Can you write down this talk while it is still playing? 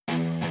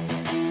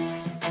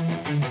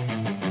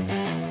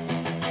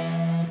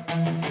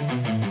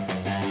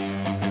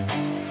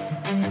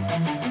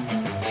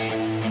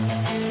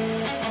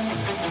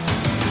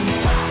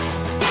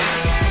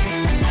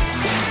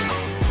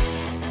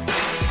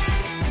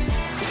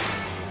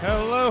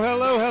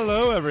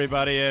Hello,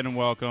 everybody, and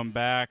welcome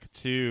back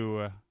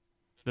to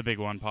the Big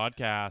One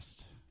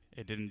Podcast.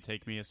 It didn't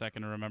take me a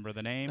second to remember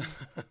the name.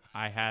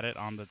 I had it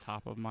on the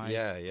top of my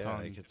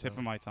tongue, tip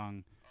of my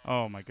tongue.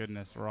 Oh, my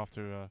goodness. We're off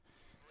to a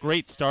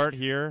great start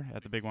here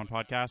at the Big One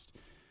Podcast.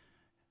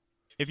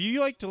 If you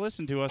like to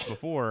listen to us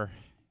before,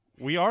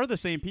 we are the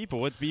same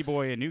people. It's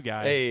Bboy and New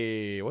Guy.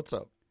 Hey, what's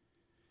up?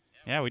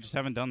 Yeah, we just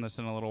haven't done this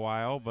in a little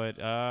while, but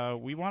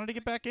we wanted to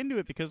get back into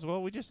it because,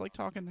 well, we just like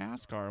talking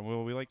NASCAR.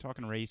 Well, we like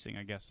talking racing,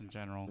 I guess, in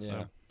general.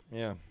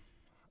 Yeah.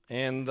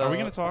 And are we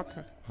going to talk?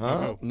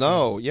 Huh?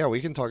 No. Yeah,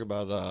 we can talk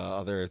about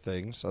other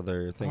things. Oh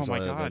my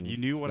God! You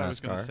knew what NASCAR. I was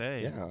going to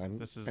say. Yeah,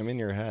 I'm in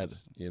your head.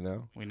 You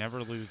know. We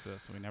never lose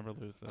this. Go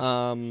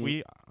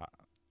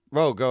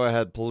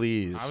ahead,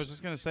 please. I was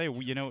just going to say,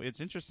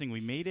 it's interesting.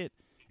 We made it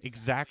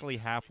exactly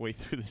halfway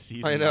through the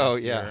season. I know.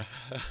 last Yeah. year.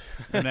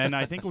 And then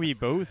I think we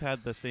both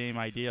had the same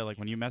idea. Like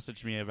when you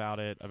messaged me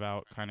about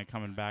kind of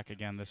coming back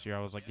again this year,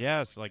 I was like,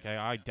 yes, like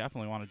I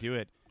definitely want to do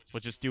it,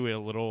 but just do it a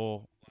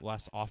little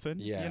less often.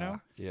 Yeah.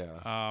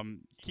 Yeah.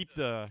 Keep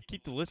the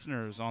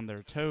listeners on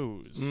their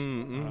toes,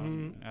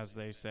 as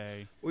they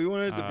say. We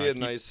wanted to be a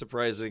nice,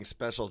 surprising,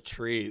 special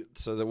treat,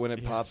 so that when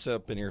it pops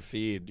up in your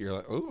feed, you're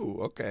like, "Ooh,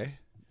 okay."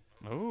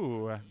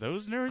 Oh,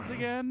 those nerds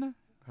again.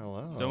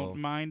 Hello. Don't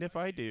mind if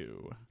I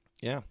do.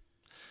 Yeah.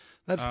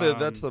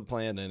 That's the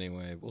plan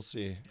anyway. We'll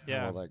see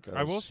how all that goes.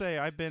 I will say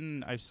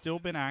I've still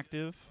been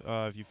active.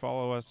 If you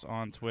follow us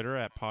on Twitter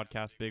at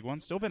Podcast Big One,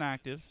 still been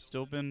active.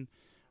 Still been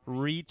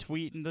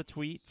retweeting the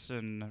tweets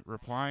and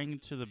replying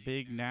to the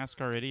big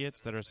NASCAR idiots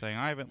that are saying,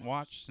 I haven't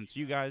watched since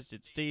you guys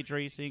did stage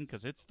racing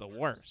because it's the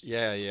worst.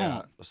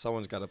 Yeah.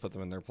 Someone's got to put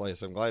them in their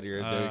place. I'm glad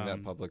you're doing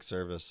that public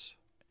service.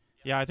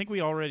 Yeah, I think we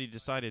already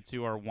decided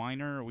to. Our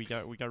whiner, we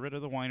got rid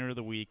of the whiner of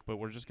the week, but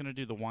we're just going to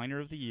do the whiner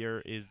of the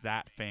year is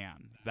that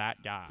fan,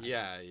 that guy.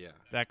 Yeah.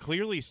 That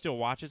clearly still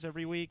watches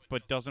every week,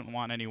 but doesn't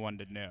want anyone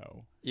to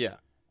know. Yeah.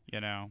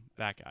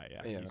 That guy,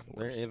 yeah. He's the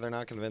worst. They're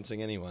not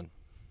convincing anyone.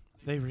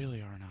 They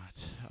really are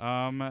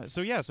not.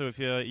 So if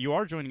you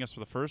are joining us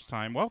for the first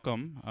time,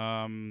 welcome.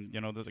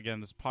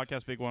 This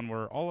Podcast Big One,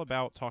 we're all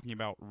about talking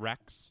about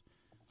wrecks.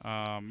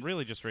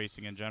 Really just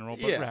racing in general,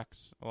 but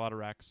wrecks. A lot of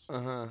wrecks.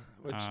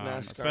 Which NASCAR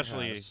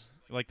especially has.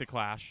 Like the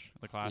Clash.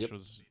 The Clash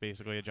was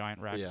basically a giant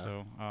wreck,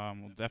 so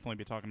we'll definitely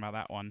be talking about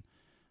that one.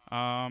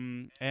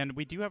 And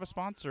we do have a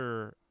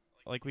sponsor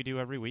like we do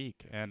every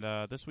week. And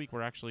this week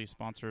we're actually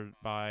sponsored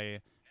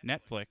by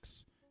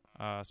Netflix,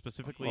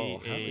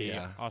 specifically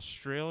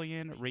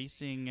Australian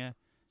racing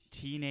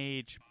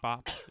teenage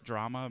bop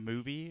drama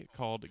movie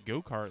called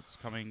Go-Karts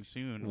coming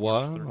soon.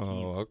 Whoa, March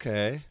 13th.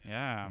 okay.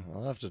 Yeah.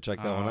 I'll have to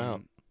check that one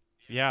out.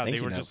 Yeah, Thank they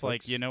you, were just Netflix.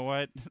 like, you know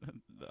what?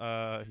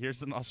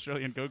 Here's an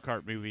Australian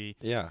go-kart movie.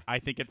 Yeah. I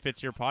think it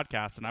fits your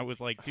podcast. And I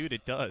was like, dude,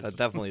 it does. That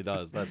definitely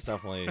does. That's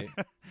definitely,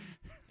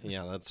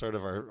 that's sort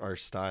of our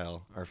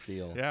style, our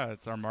feel. Yeah,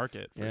 it's our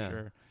market for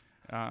sure.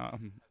 Have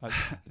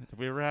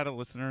we ever had a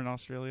listener in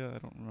Australia? I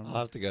don't remember. I'll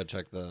have to go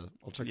check the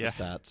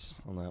stats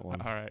on that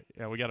one. All right.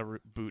 Yeah, we got to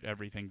boot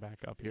everything back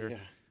up here.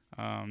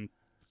 Yeah.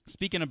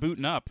 Speaking of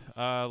booting up,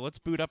 let's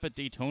boot up at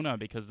Daytona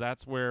because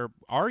that's where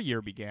our year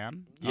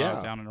began.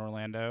 Down in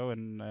Orlando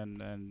and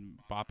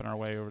bopping our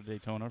way over to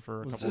Daytona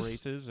for a couple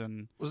races.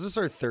 And was this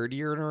our third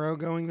year in a row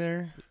going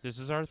there? This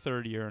is our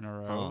third year in a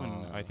row,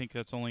 and I think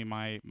that's only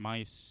my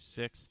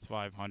sixth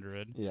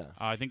 500. Yeah.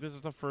 I think this is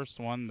the first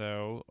one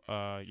though.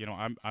 I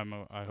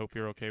hope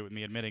you're okay with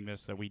me admitting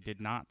this, that we did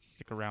not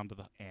stick around to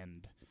the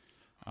end.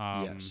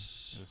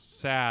 Yes. It's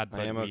sad,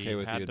 but I am okay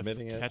with had you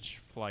admitting to it.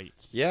 catch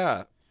flights.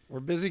 Yeah. We're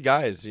busy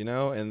guys,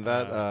 and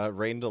that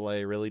rain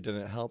delay really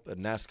didn't help.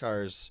 And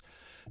NASCAR's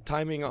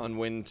timing on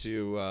when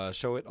to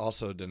show it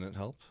also didn't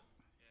help.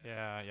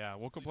 Yeah.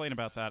 We'll complain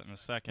about that in a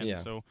second. Yeah.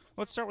 So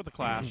let's start with the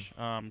Clash,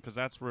 because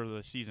that's where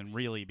the season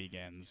really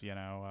begins.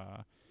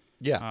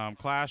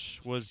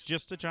 Clash was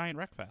just a giant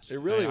wreck fest. It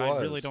really was.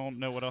 I really don't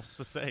know what else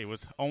to say. It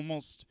was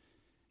almost,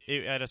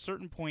 at a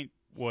certain point,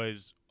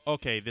 was,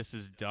 okay, this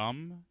is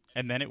dumb.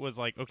 And then it was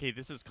like, okay,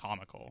 this is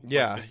comical.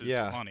 Yeah, this is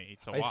funny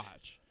to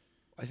watch.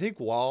 I think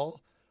whoa,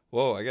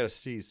 I got to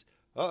sneeze.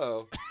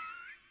 Uh-oh.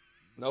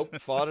 Nope,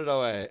 fought it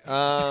away.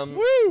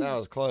 That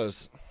was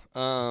close.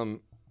 I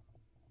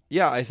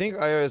think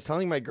I was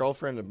telling my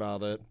girlfriend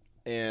about it,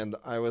 and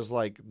I was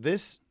like,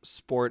 this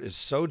sport is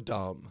so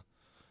dumb,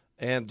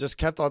 and just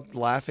kept on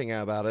laughing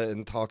about it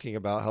and talking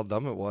about how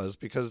dumb it was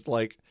because,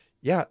 I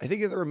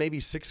think there were maybe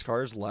 6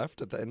 cars left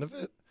at the end of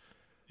it.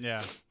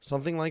 Yeah.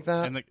 Something like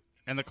that.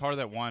 And the car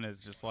that won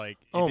is just like,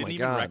 it oh didn't my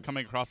even God. wreck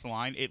coming across the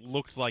line. It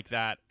looked like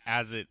that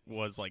as it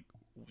was like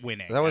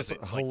winning. That was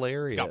Like,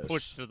 hilarious. got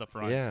pushed to the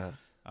front. Yeah.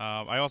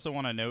 I also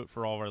want to note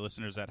for all of our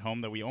listeners at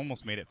home that we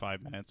almost made it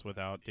 5 minutes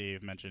without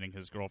Dave mentioning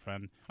his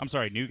girlfriend. I'm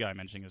sorry, New Guy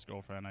mentioning his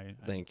girlfriend.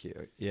 Thank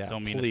you. Yeah.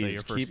 Don't mean please to say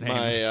your first keep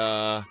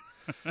name.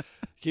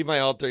 keep my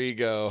alter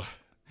ego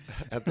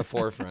at the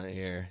forefront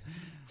here.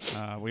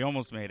 We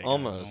almost made it.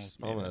 Almost.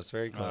 Made it.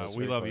 Very close.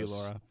 We very love close. you,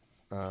 Laura.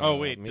 Oh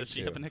wait, me does she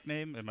too. have a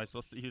nickname? Am I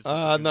supposed to use?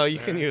 No, you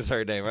can use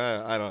her name.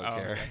 I don't Oh,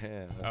 care.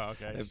 okay. Yeah. Oh,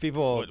 okay. If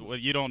people,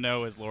 What you don't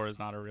know is Laura's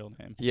not her real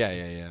name.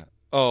 yeah.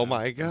 Oh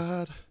my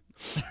God.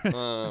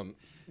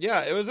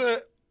 Yeah, it was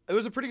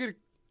a pretty good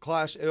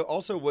clash. It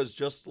also was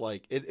just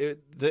like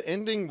the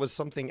ending was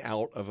something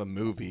out of a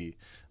movie.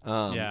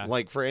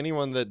 Like for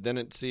anyone that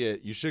didn't see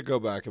it, you should go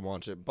back and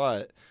watch it.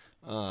 But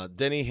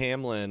Denny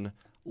Hamlin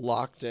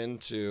locked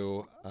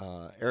into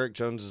Eric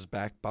Jones's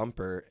back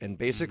bumper and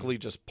basically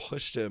just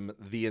pushed him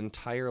the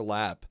entire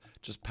lap,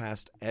 just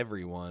past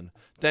everyone.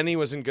 Denny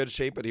was in good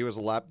shape, but he was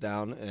a lap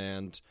down,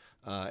 and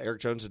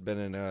Eric Jones had been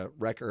in a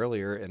wreck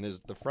earlier, and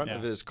the front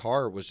of his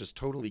car was just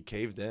totally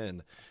caved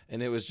in,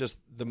 and it was just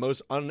the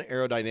most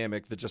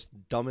unaerodynamic, the just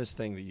dumbest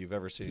thing that you've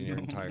ever seen in your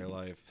entire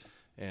life.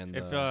 And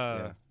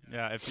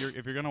if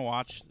you're gonna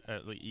watch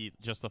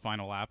just the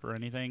final lap or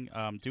anything,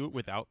 do it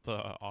without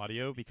the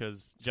audio,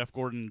 because Jeff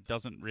Gordon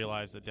doesn't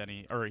realize that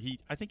Denny,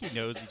 I think he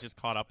knows, he just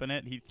caught up in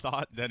it. He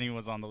thought Denny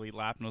was on the lead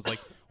lap and was like,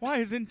 "Why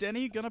isn't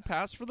Denny gonna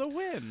pass for the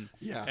win?"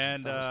 Yeah,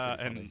 and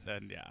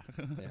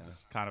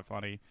it's kind of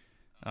funny.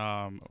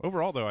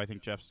 Overall, though, I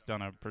think Jeff's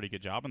done a pretty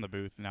good job in the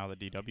booth now that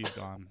DW's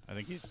gone. I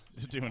think he's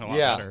doing a lot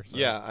better. So.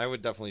 Yeah, I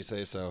would definitely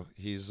say so.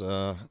 He's,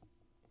 I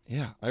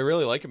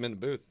really like him in the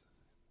booth.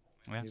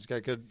 Yeah. He's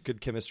got good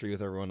chemistry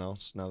with everyone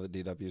else now that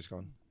DW's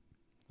gone.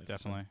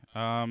 Definitely.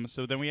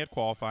 So then we had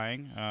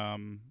qualifying.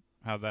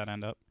 How'd that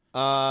end up?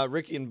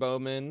 Ricky and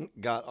Bowman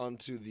got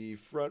onto the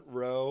front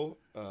row.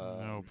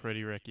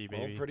 Pretty Ricky,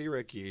 baby. Oh, pretty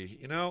Ricky.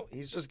 You know,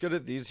 he's just good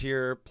at these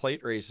here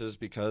plate races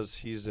because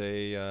he's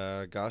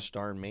a gosh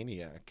darn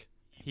maniac.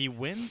 He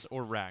wins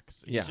or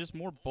wrecks. He's just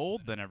more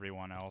bold than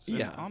everyone else.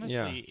 And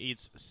honestly,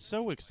 it's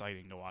so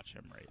exciting to watch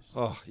him race.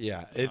 Oh,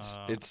 yeah.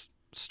 It's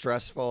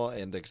stressful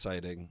and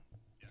exciting.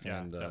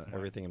 Yeah, and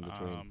everything in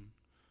between.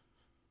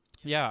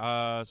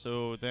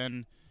 So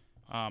then,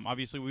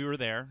 obviously, we were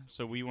there.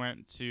 So we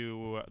went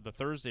to the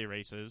Thursday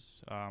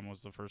races,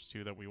 was the first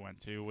two that we went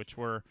to, which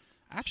were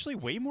actually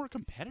way more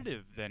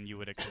competitive than you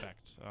would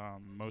expect.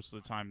 Most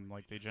of the time,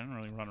 like, they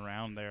generally run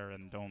around there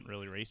and don't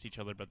really race each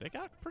other, but they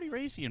got pretty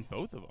racy in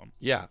both of them.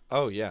 Yeah.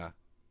 Oh, yeah.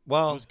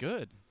 Well, it was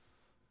good.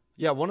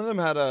 Yeah, one of them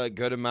had a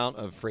good amount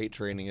of freight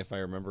training, if I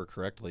remember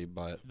correctly.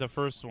 But the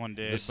first one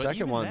did. The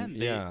second one,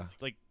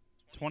 like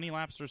 20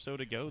 laps or so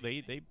to go,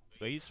 they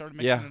started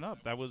mixing it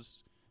up. That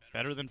was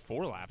better than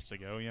 4 laps to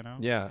go, you know?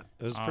 Yeah,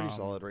 it was pretty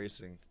solid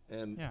racing.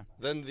 And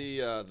then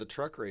the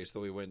truck race that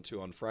we went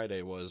to on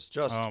Friday was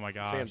just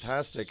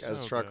fantastic,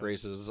 as truck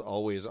races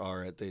always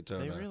are at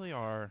Daytona. They really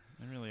are.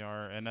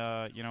 And,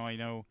 I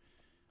know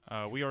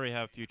we already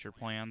have future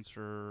plans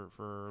for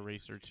a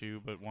race or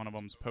two, but one of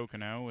them's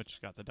Pocono,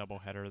 which got the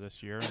doubleheader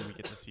this year, and we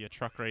get to see a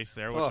truck race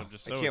there, which I'm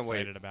just so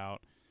excited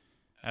about.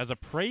 As a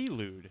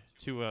prelude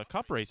to a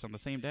cup race on the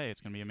same day.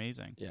 It's going to be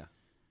amazing. Yeah.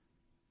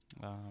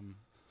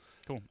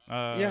 Cool.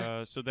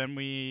 So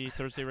then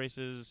Thursday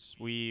races,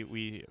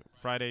 we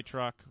Friday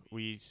truck,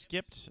 we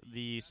skipped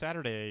the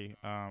Saturday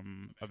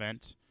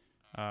event.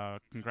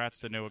 Congrats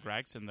to Noah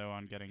Gragson, though,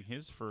 on getting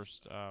his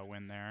first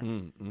win there,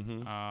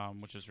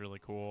 which is really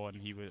cool.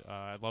 And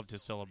I loved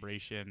his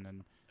celebration,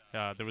 and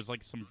there was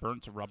like some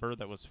burnt rubber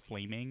that was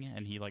flaming,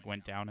 and he like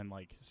went down and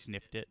like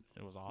sniffed it.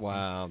 It was awesome.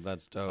 Wow,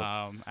 that's dope.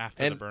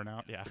 After the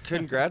burnout, yeah.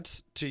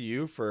 Congrats to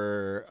you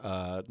for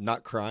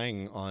not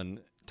crying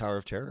on Tower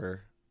of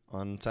Terror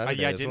on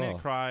Saturday. I didn't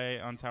cry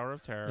on Tower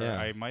of Terror. Yeah.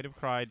 I might have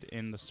cried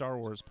in the Star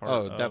Wars part.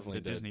 Oh, definitely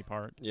the Disney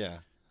part. Yeah.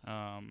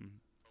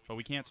 But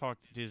we can't talk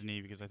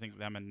Disney because I think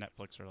them and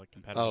Netflix are like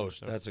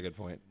competitors. Oh, that's a good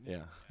point.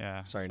 Yeah.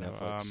 Yeah. Sorry,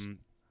 Netflix.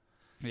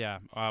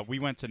 We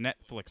went to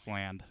Netflix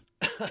land.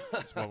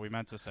 That's what we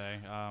meant to say.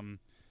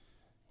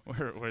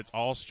 Where it's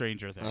all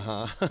Stranger Things.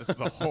 Just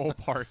the whole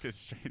park is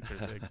Stranger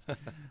Things.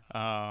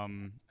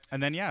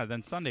 And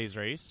then Sunday's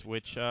race,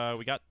 which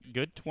we got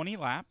good 20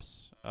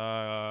 laps.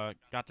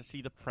 Got to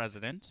see the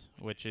president,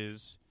 which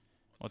is,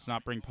 let's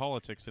not bring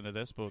politics into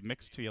this, but with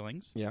mixed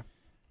feelings. Yeah.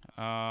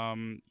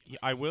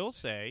 I will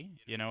say,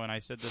 and I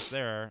said this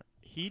there,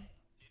 he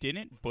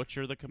didn't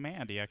butcher the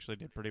command. He actually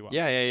did pretty well.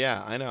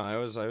 Yeah. I know. I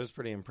was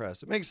pretty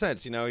impressed. It makes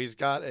sense. He's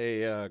got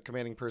a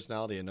commanding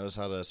personality and knows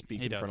how to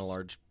speak in front of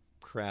large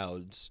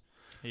crowds.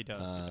 He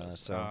does.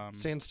 So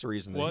stands to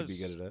reason that he'd be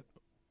good at it.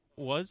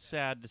 Was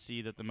sad to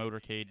see that the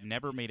motorcade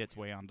never made its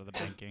way onto the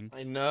banking.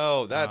 I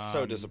know. That's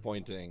so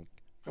disappointing.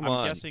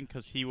 I'm guessing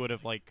because he would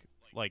have like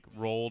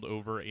rolled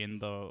over in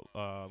the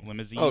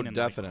limousine and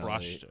definitely.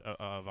 crushed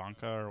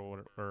Ivanka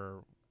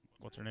or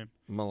what's her name?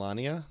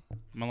 Melania.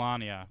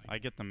 I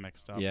get them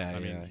mixed up. Yeah, I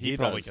mean, he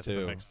probably does gets too.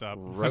 them mixed up.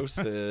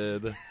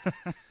 Roasted.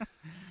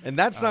 And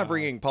that's not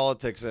bringing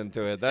politics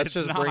into it. That's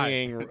just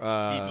bringing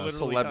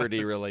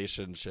celebrity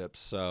relationships.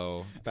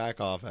 So back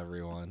off,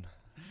 everyone.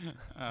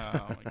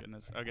 Oh my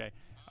goodness. Okay.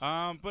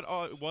 But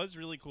it was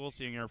really cool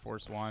seeing Air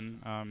Force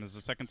One. It's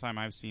the second time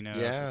I've seen it.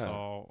 Yeah. I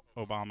saw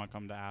Obama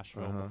come to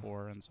Asheville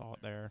before and saw it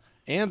there.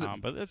 And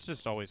but it's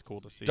just always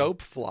cool to see.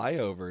 Dope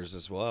flyovers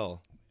as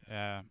well.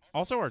 Yeah.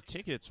 Also, our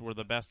tickets were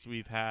the best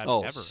we've had ever.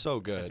 Oh,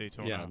 so good. At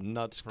Daytona yeah,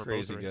 nuts,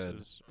 crazy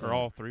good. Or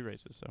all 3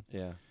 races. So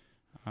yeah.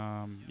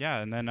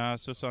 Yeah, and then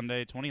so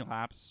Sunday, 20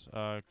 laps,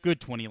 good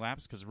 20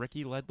 laps because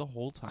Ricky led the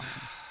whole time.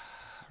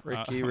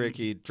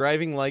 Ricky,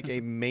 driving like a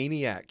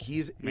maniac.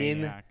 He's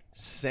Maniac.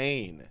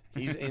 insane.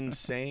 He's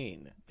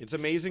insane. It's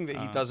amazing that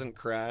he doesn't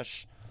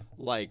crash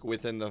like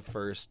within the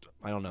first,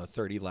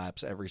 30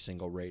 laps every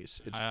single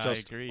race. It's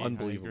just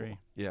unbelievable. I agree.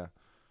 Yeah.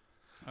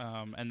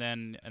 And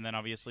then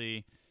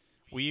obviously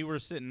we were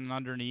sitting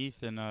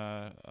underneath in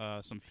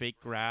some fake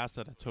grass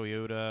at a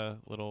Toyota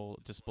little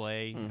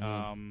display,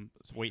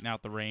 waiting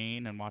out the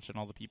rain and watching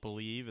all the people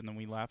leave. And then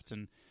we left.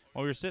 And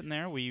while we were sitting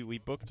there, we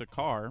booked a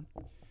car.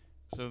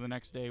 So the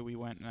next day we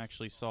went and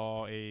actually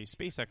saw a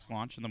SpaceX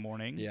launch in the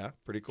morning. Yeah,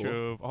 pretty cool.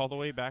 Drove all the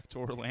way back to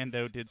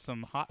Orlando, did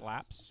some hot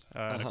laps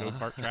at a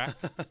go-kart track.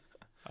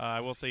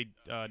 I will say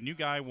New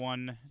Guy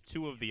won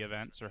 2 of the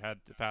events, or had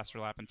the faster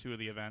lap in 2 of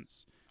the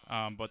events.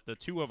 But the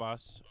 2 of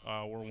us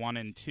were 1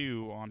 and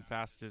 2 on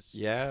fastest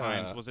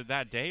times. Was it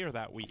that day or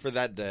that week? For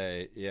that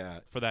day, yeah.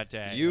 For that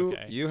day.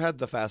 You had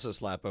the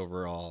fastest lap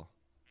overall.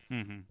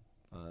 Mm-hmm.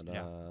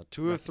 But,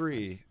 2 of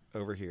 3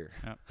 over here.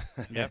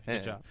 Yep.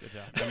 Good job.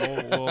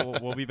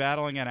 And we'll be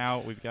battling it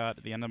out. We've got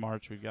at the end of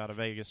March. We've got a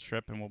Vegas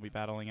trip, and we'll be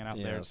battling it out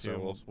there too.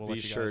 So we'll be let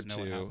you sure guys know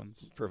what to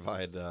happens.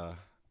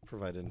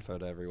 provide info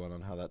to everyone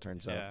on how that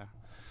turns out. Yeah,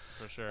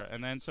 for sure.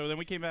 And then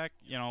we came back.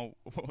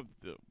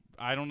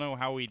 I don't know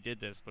how we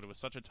did this, but it was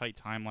such a tight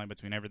timeline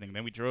between everything.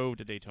 Then we drove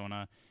to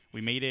Daytona.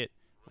 We made it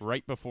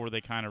right before they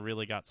kind of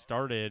really got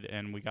started,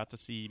 and we got to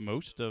see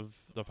most of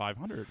the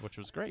 500, which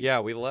was great. Yeah,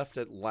 we left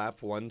at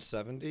lap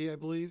 170, I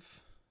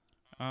believe.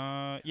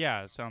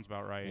 Yeah, it sounds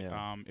about right.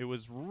 Yeah. It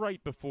was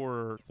right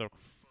before the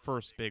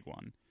first big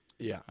one.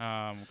 Yeah.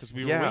 Because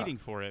we were waiting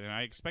for it, and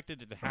I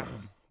expected it to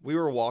happen. We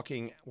were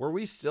walking. Were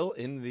we still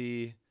in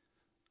the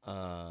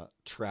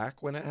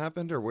track when it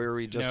happened, or were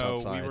we just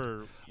outside?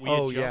 We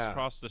had just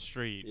crossed the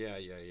street. Yeah,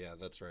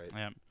 that's right.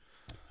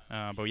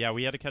 Yeah. But yeah,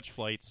 we had to catch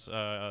flights.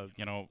 To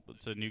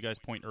New Guy's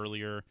point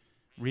earlier,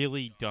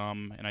 really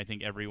dumb, and I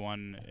think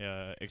everyone,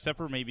 except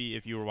for maybe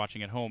if you were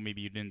watching at home,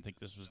 maybe you didn't think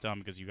this was dumb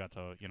because you got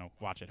to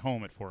watch at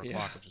home at 4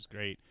 o'clock, which is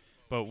great.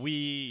 But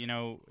we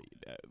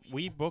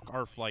book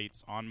our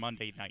flights on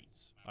Monday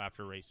nights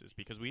after races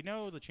because we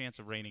know the chance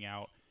of raining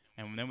out,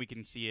 and then we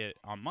can see it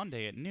on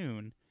Monday at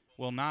noon.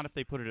 Well, not if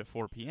they put it at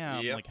 4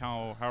 p.m. Yep. Like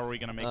how are we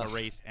going to make a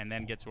race and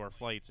then get to our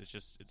flights?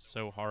 It's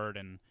so hard,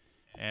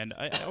 and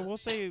I will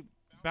say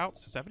about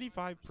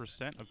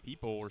 75% of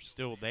people were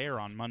still there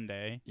on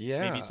Monday.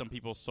 Yeah, maybe some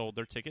people sold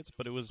their tickets,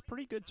 but it was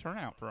pretty good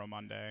turnout for a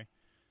Monday.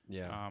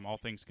 Yeah, all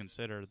things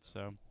considered.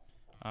 So,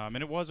 and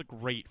it was a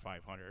great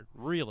 500,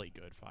 really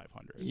good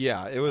 500.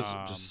 Yeah, it was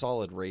just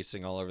solid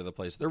racing all over the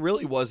place. There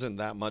really wasn't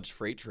that much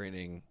freight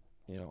training.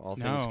 All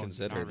things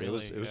considered,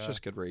 really. it was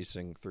just good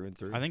racing through and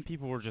through. I think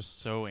people were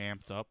just so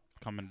amped up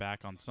coming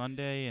back on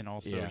Sunday, and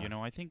also,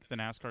 I think the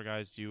NASCAR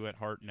guys do at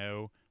heart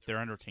know they're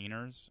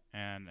entertainers,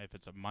 and if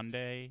it's a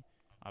Monday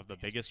of the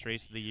biggest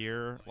race of the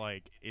year,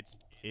 like it's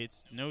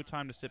no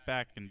time to sit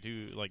back and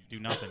do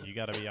nothing. You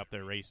got to be up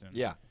there racing.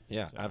 Yeah,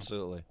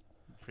 absolutely.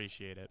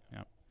 Appreciate it.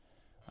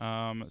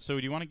 Yeah. So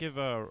do you want to give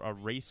a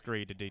race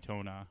grade to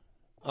Daytona?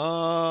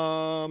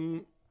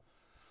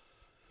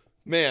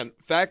 Man,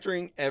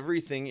 factoring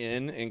everything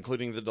in,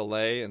 including the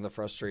delay and the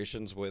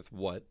frustrations with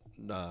when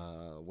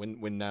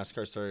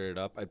NASCAR started it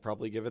up, I'd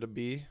probably give it a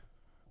B.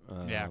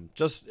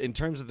 Just in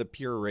terms of the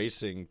pure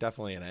racing,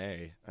 definitely an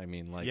A. I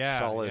mean,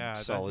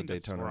 solid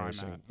Daytona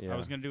racing. Yeah. I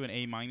was going to do an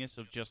A-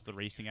 of just the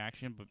racing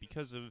action, but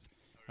because of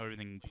how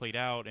everything played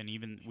out, and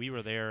even we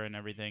were there and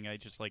everything, I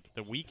just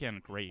the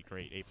weekend, great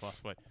A+.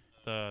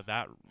 But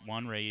that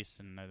one race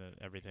and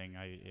everything,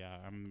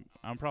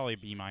 I'm probably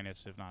B-,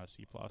 if not a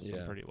C+. Yeah.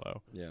 I'm pretty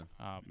low. Yeah.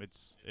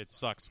 It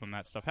sucks when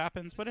that stuff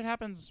happens, but it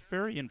happens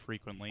very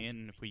infrequently,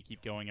 and if we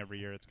keep going every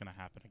year, it's going to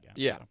happen again.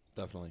 Yeah, so.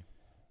 Definitely.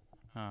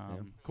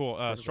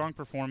 Cool. Strong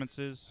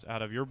performances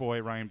out of your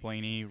boy Ryan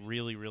Blaney.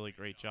 Really, really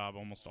great job.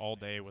 Almost all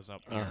day was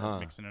up here,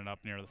 mixing it up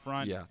near the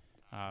front. Yeah.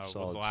 Was the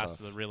last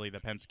of the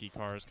Penske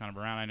cars kind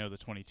of around. I know the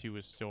 22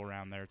 was still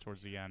around there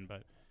towards the end,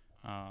 but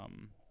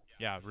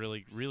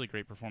really, really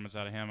great performance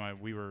out of him.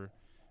 We were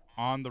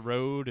on the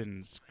road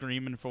and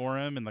screaming for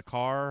him in the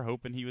car,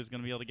 hoping he was going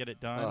to be able to get it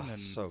done.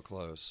 And so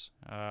close.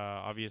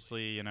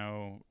 Obviously,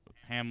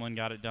 Hamlin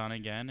got it done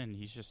again, and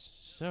he's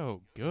just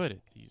so good at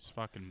these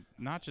fucking,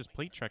 not just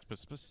plate tracks, but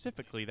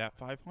specifically that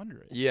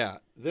 500. Yeah,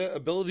 the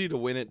ability to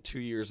win it 2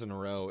 years in a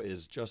row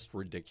is just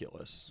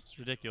ridiculous. It's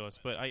ridiculous,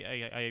 but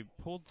I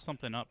pulled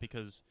something up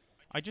because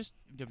I just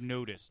have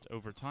noticed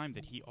over time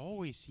that he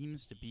always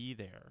seems to be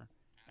there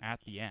at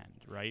the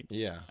end, right?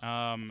 Yeah.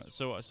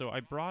 So I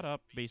brought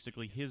up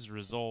basically his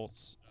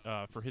results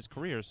for his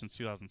career since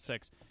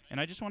 2006, and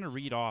I just want to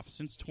read off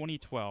since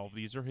 2012.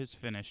 These are his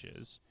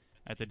finishes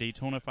at the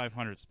Daytona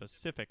 500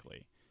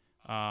 specifically.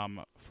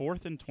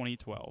 4th in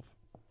 2012,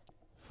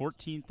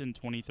 14th in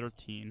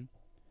 2013,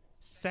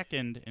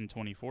 2nd in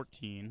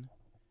 2014,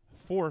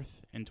 4th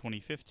in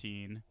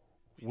 2015,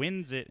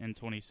 wins it in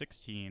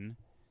 2016,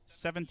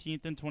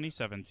 17th in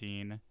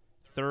 2017,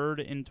 3rd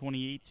in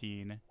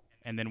 2018,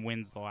 and then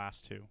wins the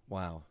last 2.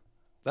 Wow.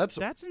 That's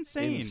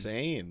insane.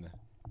 Insane,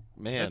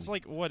 man. That's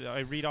like what I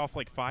read off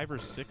like 5 or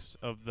 6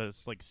 of the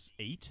like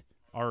 8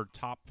 are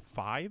top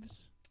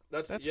 5s.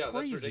 That's crazy.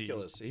 That's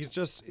ridiculous. He's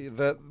just with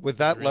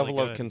that really level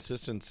good. of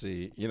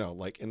consistency,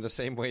 like in the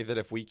same way that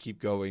if we keep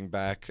going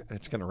back,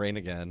 it's going to rain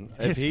again.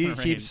 If he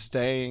keeps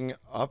staying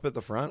up at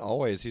the front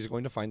always, he's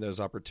going to find those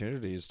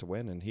opportunities to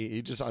win, and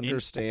he just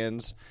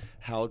understands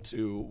how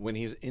to, when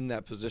he's in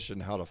that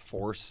position, how to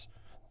force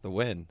the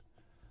win.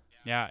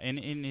 Yeah, and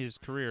in his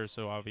career,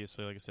 so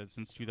obviously, like I said,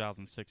 since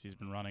 2006 he's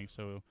been running,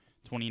 so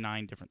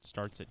 29 different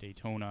starts at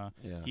Daytona.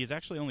 Yeah. He's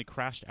actually only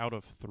crashed out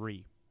of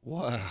 3.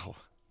 Wow.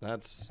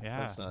 That's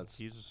nuts.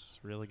 He's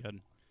really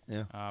good.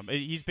 Yeah.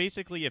 He's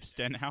basically if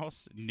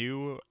Stenhouse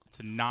knew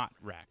to not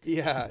wreck.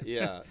 Yeah.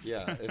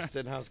 If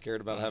Stenhouse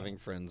cared about having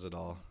friends at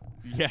all.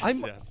 Yes,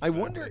 exactly. I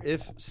wonder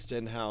if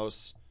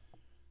Stenhouse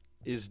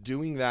is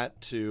doing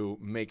that to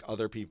make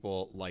other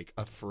people like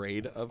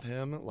afraid of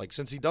him. Like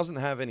since he doesn't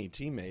have any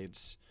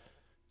teammates.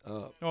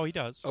 Oh, he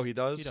does. Oh, he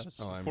does? He does.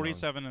 Oh, I'm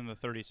 47 and the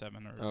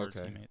 37 are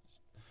teammates.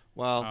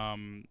 Well,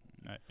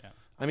 yeah.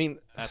 I mean,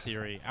 that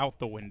theory out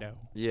the window.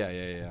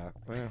 Yeah.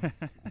 Well,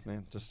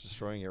 man, just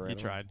destroying it right away.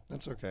 He tried.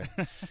 That's okay.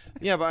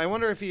 Yeah, but I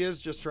wonder if he is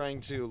just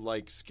trying to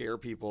like scare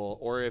people,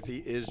 or if he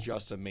is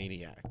just a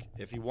maniac.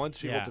 If he wants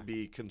people to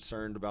be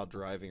concerned about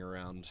driving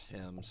around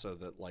him, so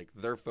that like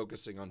they're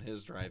focusing on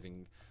his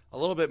driving a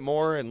little bit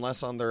more and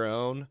less on their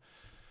own.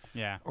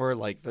 Yeah. Or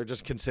like they're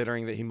just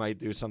considering that he might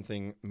do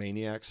something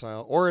maniac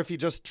style, or if he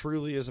just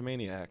truly is a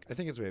maniac. I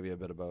think it's maybe a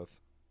bit of both.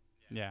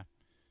 Yeah.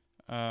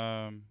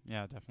 Yeah,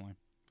 definitely.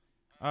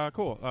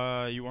 Cool.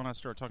 You want to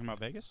start talking about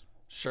Vegas?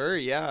 Sure.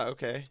 Yeah.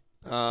 Okay.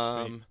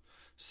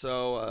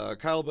 So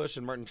Kyle Busch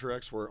and Martin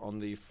Truex were on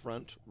the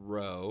front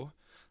row.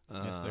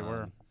 Yes, they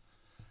were.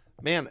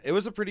 Man, it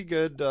was a pretty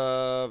good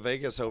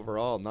Vegas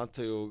overall. Not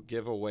to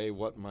give away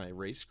what my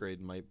race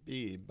grade might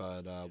be,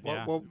 but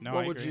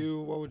what would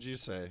you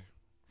say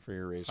for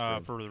your race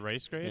grade? For the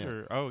race grade,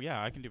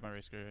 yeah. I can do my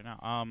race grade right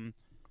now.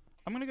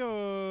 I'm gonna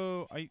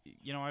go. I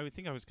would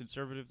think I was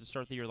conservative to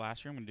start the year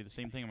last year. I'm gonna do the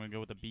same thing. I'm gonna go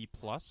with a B+.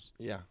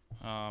 Yeah.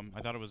 I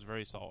thought it was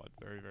very solid,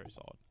 very very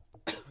solid.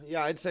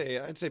 Yeah, I'd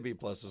say B+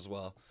 as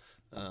well.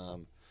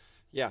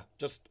 Yeah,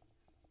 just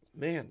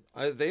man,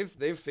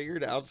 they've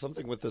figured out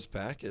something with this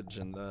package,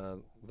 and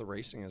the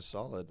racing is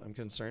solid. I'm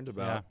concerned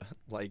about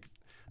like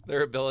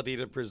their ability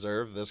to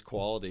preserve this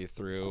quality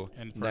through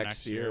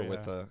next year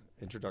with the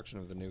introduction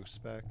of the new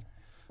spec.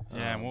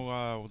 Yeah, and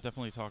we'll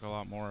definitely talk a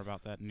lot more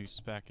about that new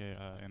spec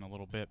in a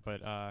little bit.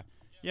 But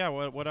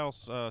what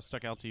else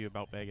stuck out to you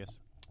about Vegas?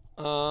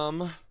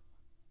 Oh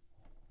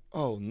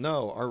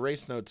no, our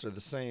race notes are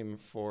the same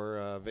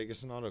for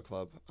Vegas and Auto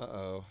Club.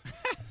 Uh-oh.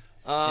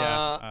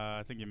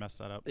 I think you messed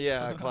that up.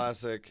 Yeah,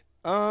 classic.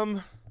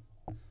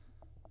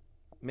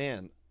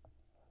 Man,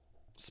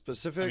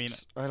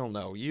 specifics. I don't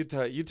know. You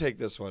take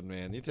this one,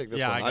 man. You take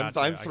this one.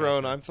 I'm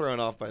thrown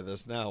off by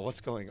this now.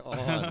 What's going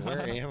on?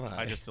 Where am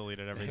I? I just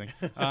deleted everything.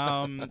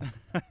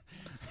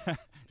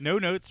 No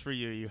notes for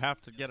you. You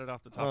have to get it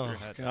off the top of your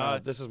head.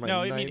 God, this is my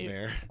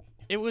nightmare.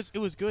 It was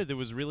good. There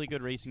was really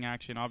good racing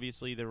action.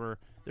 Obviously, there were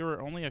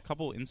only a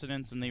couple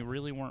incidents, and they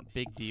really weren't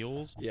big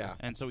deals. Yeah.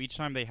 And so each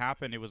time they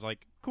happened, it was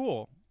like,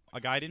 cool. A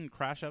guy didn't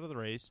crash out of the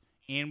race,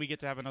 and we get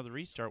to have another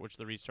restart, which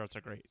the restarts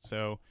are great.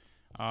 So,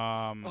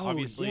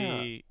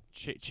 obviously,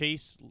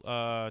 Chase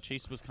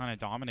was kind of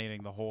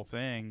dominating the whole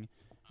thing,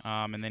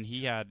 and then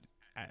he had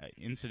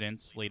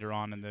incidents later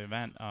on in the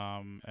event,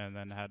 and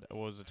then a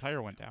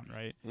tire went down,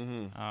 right?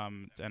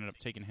 Mm-hmm. Ended up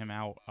taking him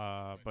out,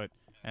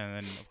 and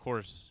then of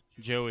course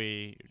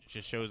Joey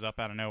just shows up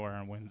out of nowhere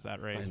and wins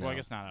that race. Well, I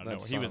guess not out of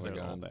nowhere. He was there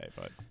the whole day,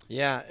 but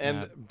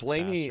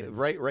Blaney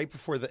right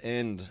before the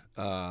end,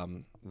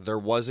 there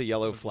was a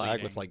yellow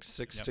flag with like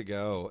 6 to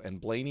go,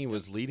 and Blaney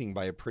was leading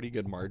by a pretty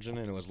good margin,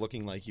 and it was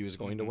looking like he was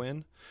going to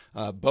win.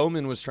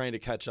 Bowman was trying to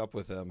catch up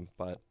with him,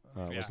 but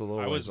was a little.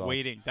 I was off.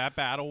 waiting. That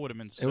battle would have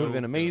been. It would have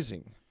been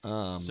amazing.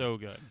 So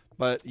good.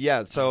 But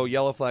yeah, so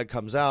yellow flag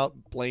comes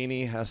out.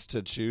 Blaney has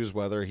to choose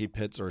whether he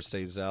pits or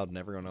stays out, and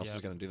everyone else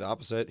is going to do the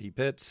opposite. He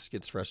pits,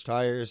 gets fresh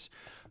tires,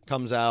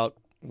 comes out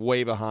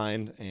way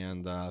behind,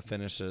 and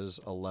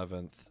finishes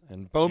 11th.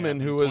 And Bowman,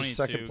 who was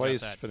second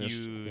place,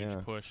 finished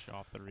huge push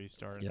off the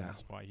restart. And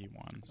that's why he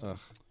won. So.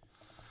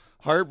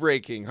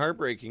 Heartbreaking.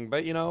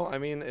 But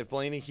if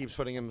Blaney keeps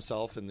putting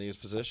himself in these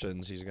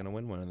positions, he's going to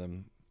win one of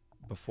them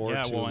before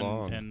too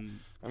long. And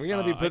I'm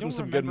going to be putting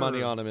some good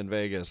money on him in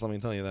Vegas. Let me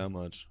tell you that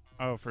much.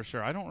 Oh, for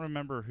sure. I don't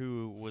remember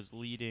who was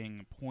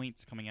leading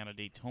points coming out of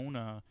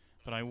Daytona,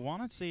 but I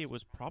want to say it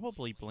was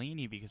probably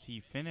Blaney because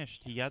he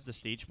had the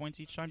stage points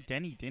each time.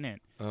 Denny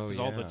didn't. Because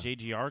all the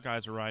JGR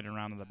guys were riding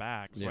around in the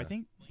back. So I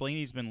think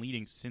Blaney's been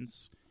leading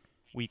since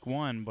week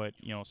 1, but,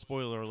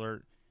 spoiler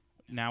alert,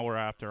 now we're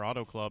after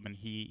Auto Club, and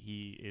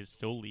he is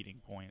still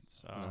leading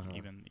points,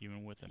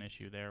 even with an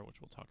issue there, which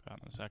we'll talk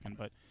about in a second.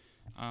 But,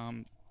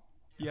 I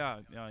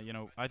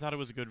thought it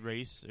was a good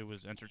race. It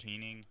was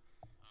entertaining.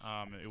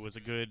 It was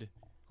a good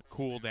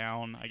cool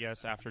down, I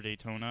guess, after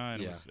Daytona,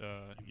 and it was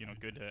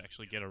good to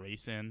actually get a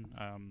race in.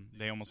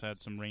 They almost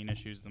had some rain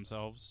issues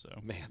themselves, so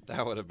man,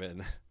 that would have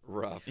been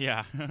rough.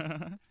 Yeah,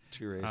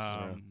 2 races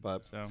around,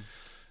 but so.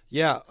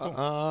 Yeah.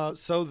 Cool.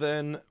 So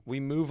then we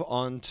move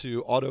on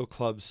to Auto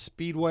Club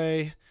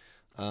Speedway.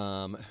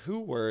 Who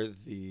were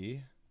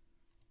the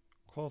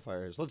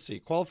qualifiers? Let's see.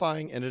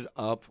 Qualifying ended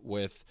up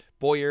with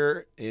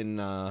Bowyer in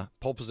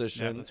pole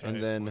position, that's right.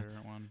 and then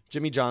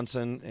Jimmy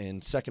Johnson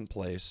in second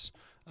place.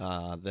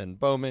 Then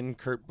Bowman,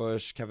 Kurt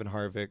Busch, Kevin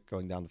Harvick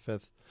going down to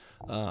fifth.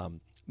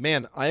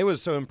 Man, I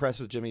was so impressed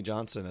with Jimmy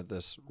Johnson at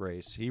this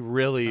race. He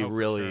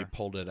really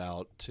pulled it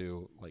out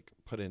to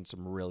put in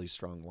some really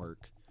strong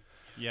work.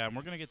 Yeah, and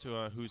we're going to get to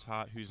a who's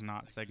hot, who's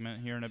not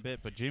segment here in a bit,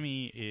 but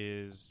Jimmy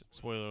is,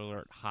 spoiler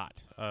alert, hot.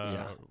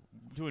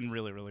 Doing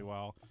really, really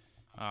well.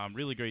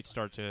 Really great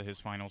start to his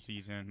final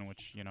season,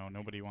 which,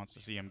 nobody wants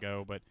to see him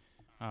go, but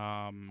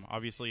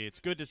obviously it's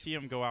good to see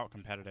him go out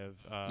competitive.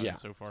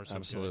 So far, so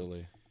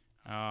absolutely.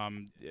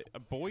 Good.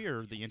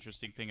 Bowyer, the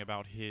interesting thing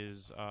about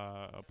his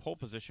pole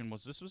position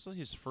was this was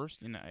his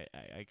first in,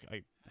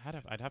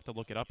 I'd have to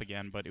look it up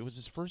again, but it was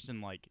his first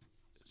in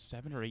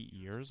 7 or 8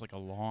 years, a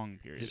long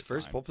period. His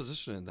first pole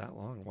position in that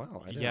long.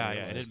 Wow. It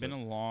had been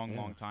a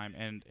long time,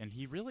 and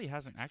he really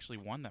hasn't actually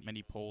won that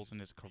many poles in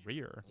his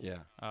career.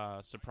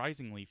 Yeah.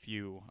 Surprisingly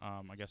few.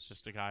 I guess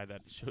just a guy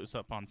that shows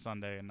up on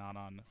Sunday and not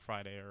on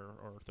Friday or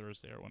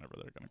Thursday or whenever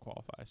they're going to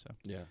qualify. So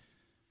yeah.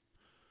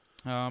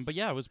 But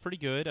yeah, it was pretty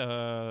good.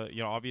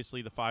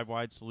 Obviously the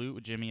 5-wide salute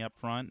with Jimmy up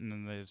front, and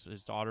then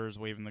his daughters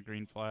waving the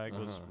green flag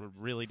was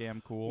really damn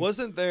cool.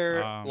 Wasn't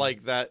there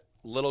that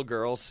little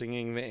girl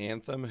singing the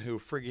anthem who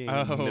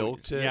frigging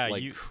milked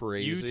it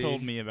crazy? You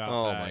told me about that.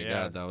 Oh my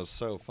god, that was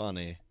so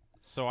funny.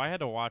 So I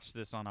had to watch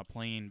this on a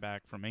plane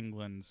back from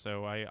England,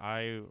 so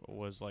I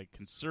was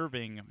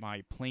conserving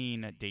my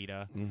plane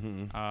data.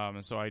 Mm-hmm.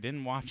 So I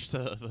didn't watch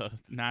the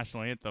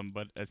national anthem,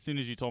 but as soon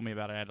as you told me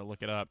about it, I had to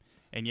look it up.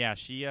 And yeah,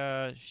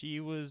 she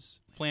was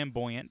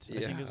flamboyant, I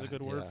think is a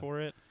good word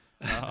for it.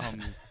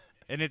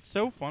 And it's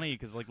so funny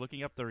because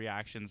looking up the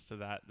reactions to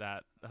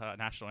that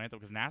national anthem,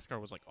 because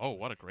NASCAR was oh,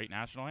 what a great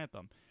national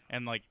anthem,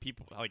 and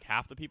people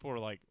half the people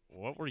were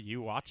what were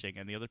you watching,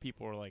 and the other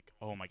people were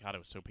oh my god, it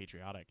was so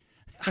patriotic.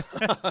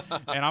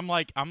 And I'm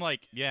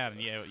yeah,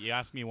 you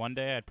ask me one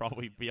day, I'd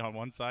probably be on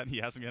one side, and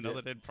you ask me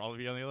another day, I'd probably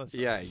be on the other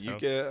side. Yeah,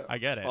 so I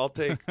get it.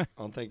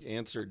 I'll take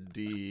answer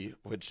D,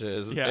 which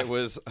is it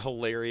was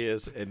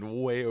hilarious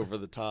and way over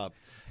the top.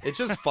 It's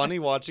just funny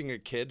watching a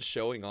kid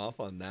showing off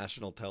on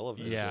national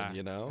television,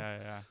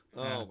 Yeah.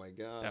 Oh my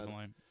god.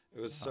 Definitely.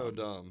 It was so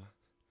dumb.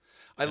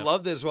 I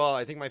loved it as well.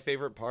 I think my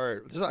favorite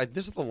part,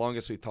 this is the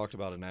longest we've talked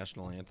about a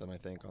national anthem, I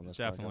think, on this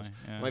podcast.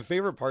 Yeah. My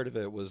favorite part of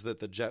it was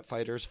that the jet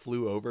fighters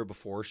flew over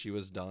before she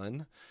was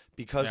done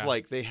because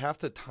they have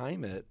to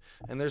time it,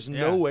 and there's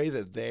no way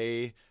that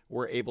they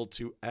were able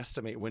to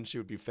estimate when she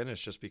would be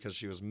finished just because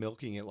she was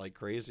milking it like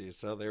crazy.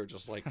 So they were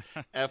just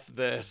F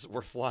this,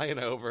 we're flying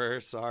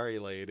over, sorry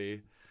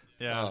lady.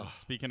 Yeah,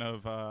 Speaking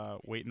of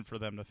waiting for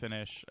them to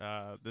finish,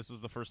 this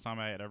was the first time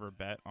I had ever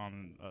bet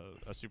on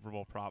a Super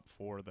Bowl prop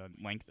for the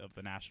length of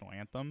the national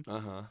anthem.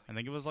 I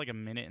think it was 1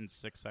 minute and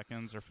 6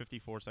 seconds or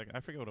 54 seconds.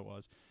 I forget what it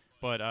was.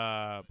 But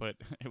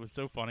it was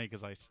so funny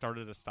because I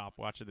started a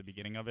stopwatch at the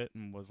beginning of it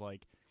and was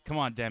come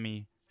on,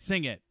 Demi,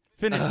 sing it.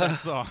 Finish that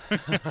song.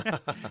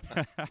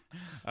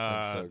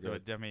 That's so good. So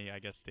Demi, I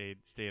guess,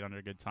 stayed under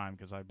a good time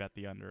because I bet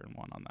the under and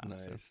won on that.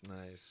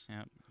 Nice.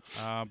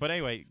 Yeah. But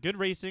anyway, good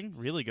racing,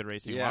 really good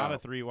racing. Yeah. A lot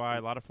of 3-wide,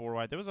 a lot of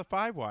 4-wide. There was a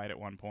 5-wide at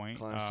one point.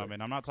 Classic.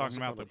 And I'm not talking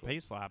about the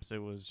pace laps.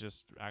 It was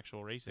just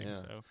actual racing. Yeah.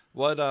 So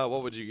what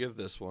would you give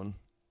this one?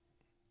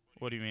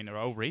 What do you mean?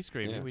 Oh, race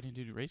grade. Yeah. We didn't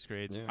do race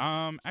grades.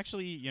 Yeah.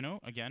 Actually,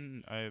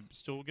 again, I'm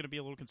still going to be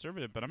a little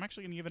conservative, but I'm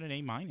actually going to give it an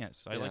A-.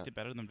 I liked it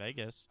better than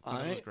Vegas.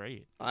 It was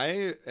great.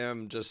 I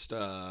am just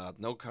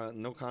no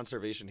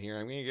conservation here.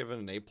 I'm going to give it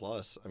an A+.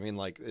 I mean,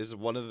 it's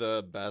one of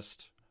the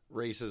best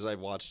races I've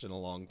watched in a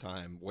long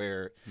time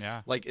where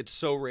it's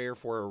so rare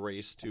for a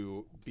race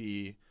to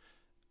be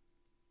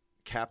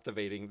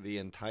captivating the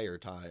entire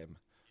time.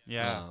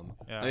 Yeah.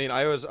 I mean,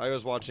 I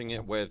was watching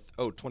it with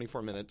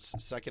 24 minutes,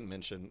 second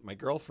mention, my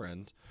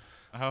girlfriend.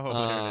 Oh,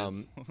 there it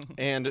is.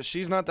 And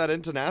she's not that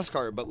into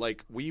NASCAR, but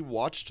we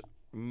watched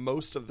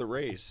most of the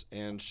race,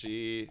 and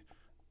she,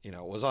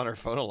 was on her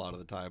phone a lot of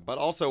the time, but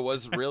also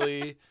was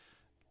really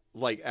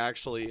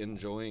actually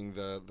enjoying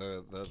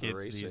the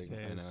racing.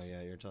 I know,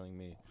 yeah, you're telling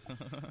me.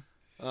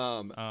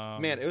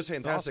 Man, it was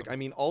fantastic. Awesome. I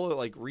mean, all the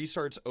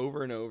restarts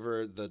over and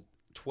over, the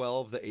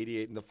 12, the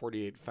 88, and the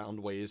 48 found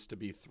ways to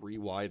be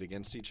 3-wide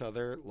against each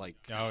other.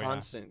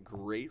 Constant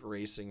great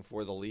racing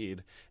for the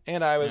lead.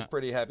 And I was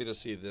pretty happy to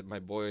see that my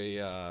boy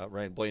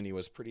Ryan Blaney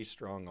was pretty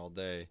strong all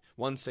day.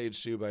 Won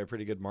stage 2 by a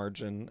pretty good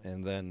margin.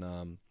 And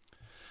then,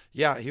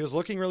 he was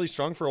looking really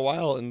strong for a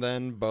while. And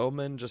then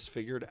Bowman just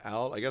figured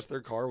out, I guess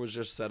their car was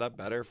just set up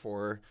better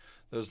for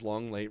those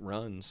long, late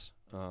runs.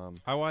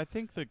 I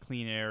think the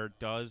clean air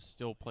does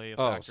still play a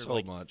Oh, factor.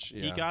 so much.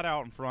 Yeah. He got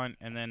out in front,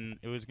 and then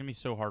it was going to be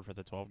so hard for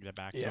the 12 to get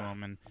back to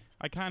him. And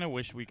I kind of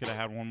wish we could have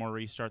had one more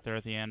restart there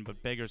at the end,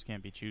 but beggars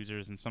can't be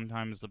choosers, and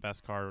sometimes the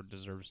best car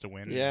deserves to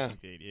win. Yeah. I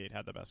think the 88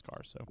 had the best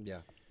car. So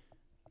Yeah.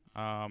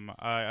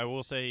 I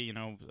will say,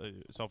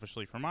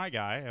 selfishly for my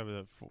guy,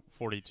 the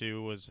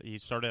 42 he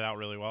started out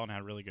really well and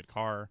had a really good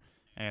car,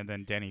 and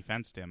then Denny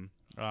fenced him.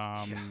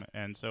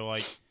 And so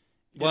like.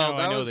 Well,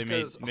 that I know was they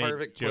made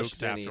Harvick jokes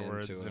pushed Denny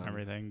afterwards into and him.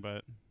 everything,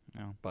 but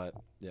But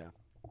yeah,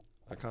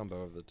 a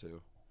combo of the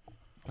two.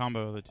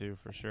 Combo of the two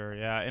for sure.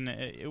 Yeah, and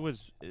it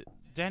was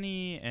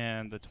Denny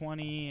and the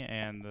 20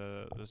 and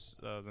the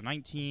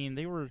 19.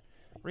 They were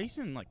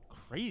racing like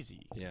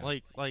crazy. Yeah.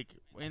 Like,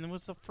 and it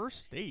was the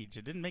first stage.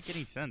 It didn't make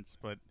any sense,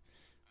 but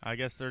I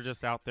guess they're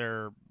just out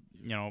there,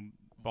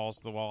 balls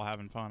to the wall,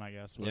 having fun. I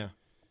guess. But, Yeah.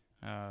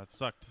 It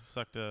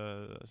sucked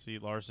to see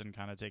Larson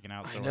kind of taken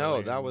out. So I know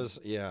early. that was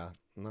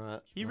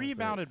not. He not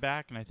rebounded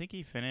back, and I think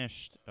he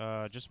finished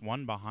just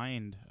one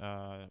behind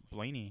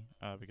Blaney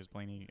because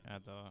Blaney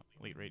had the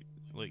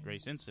late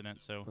race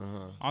incident. So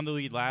on the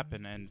lead lap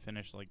and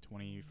finished like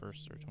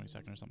 21st or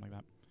 22nd or something like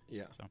that.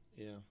 Yeah. So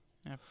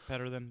yeah,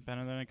 better than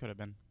it could have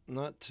been.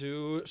 Not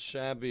too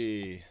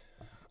shabby.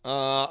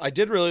 I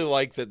did really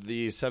like that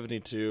the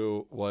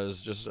 72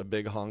 was just a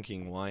big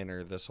honking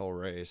whiner this whole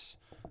race.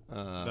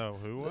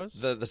 Who was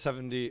the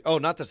 70? Oh,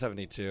 not the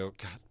 72.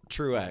 God,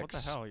 Truex. What the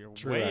hell? You're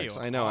Truex.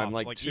 way I know. off. I'm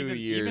like 2 even,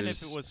 years. Even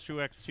if it was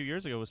Truex 2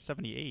 years ago, it was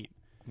 78.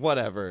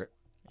 Whatever.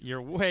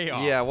 You're way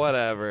off. Yeah,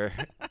 whatever.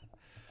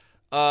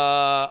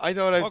 I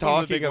know what I'm Welcome to the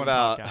talking Big One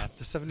about. podcast.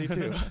 The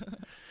 72.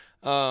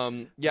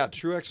 Yeah,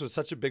 Truex was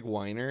such a big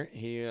whiner.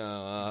 He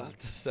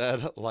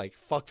said, like,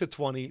 fuck the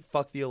 20,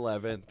 fuck the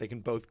 11. They can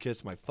both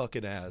kiss my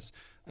fucking ass.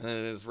 And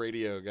then his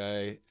radio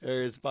guy,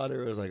 or his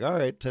spotter, was like, all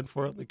right,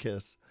 10-4 on the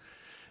kiss.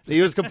 He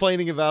was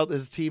complaining about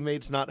his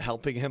teammates not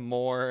helping him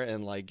more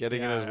and, like,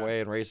 getting in his way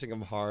and racing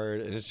him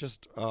hard. And it's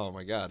just, oh,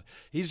 my God.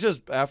 He's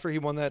just, after he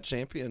won that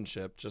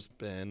championship, just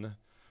been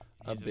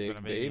a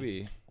big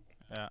baby.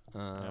 Yeah,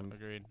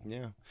 agreed.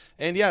 Yeah.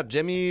 And, yeah,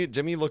 Jimmy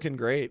looking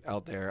great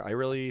out there. I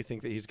really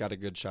think that he's got a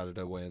good shot at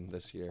a win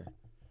this year.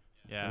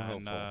 Yeah,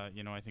 and, I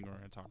think we're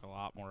going to talk a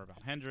lot more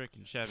about Hendrick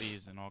and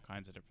Chevys and all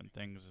kinds of different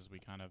things as we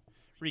kind of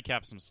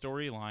recap some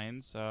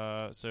storylines.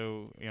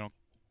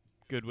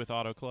 Good with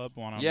Auto Club.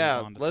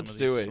 Let's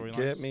do it.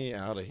 Get me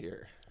out of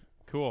here.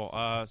 Cool.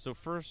 So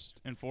first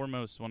and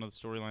foremost, one of the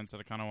storylines that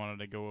I kind of wanted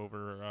to go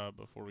over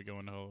before we go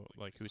into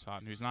like who's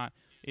hot and who's not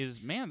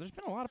is, man, there's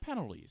been a lot of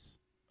penalties.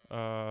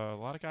 A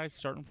lot of guys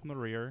starting from the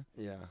rear.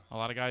 Yeah. A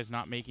lot of guys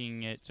not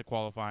making it to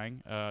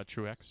qualifying.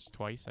 Truex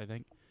twice, I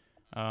think.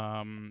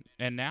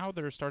 And now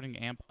they're starting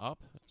to amp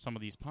up some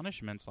of these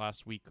punishments.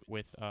 Last week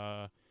with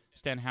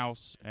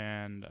Stenhouse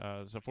and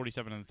so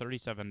 47 and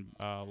 37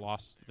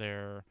 lost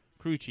their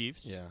crew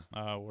chiefs.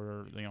 Yeah.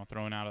 Were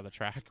thrown out of the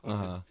track.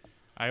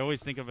 I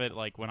always think of it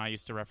like when I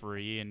used to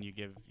referee and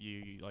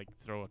you like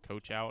throw a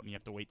coach out and you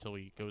have to wait till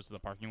he goes to the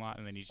parking lot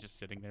and then he's just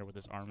sitting there with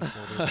his arms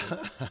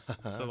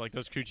folded. So like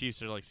those crew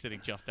chiefs are like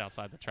sitting just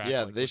outside the track.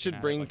 Yeah, like, they should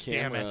bring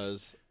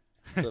cameras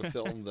to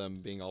film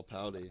them being all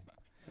pouty.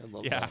 I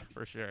love that.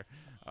 For sure.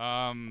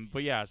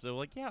 But yeah, so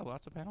like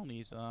lots of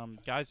penalties.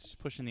 Guys just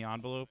pushing the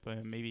envelope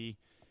and maybe.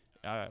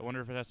 I wonder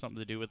if it has something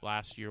to do with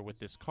last year with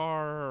this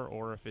car,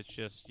 or if it's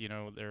just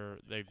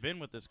they've been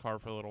with this car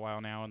for a little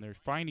while now, and they're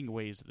finding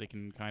ways that they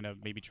can kind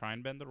of maybe try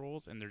and bend the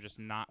rules, and they're just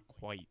not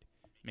quite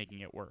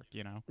making it work.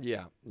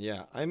 Yeah.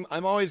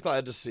 I'm always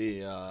glad to see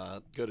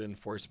good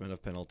enforcement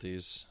of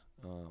penalties.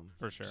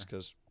 For sure. Just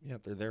because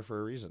they're there for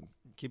a reason.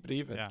 Keep it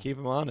even. Yeah. Keep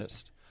them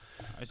honest.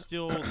 I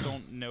still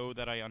don't know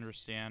that I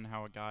understand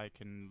how a guy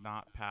can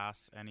not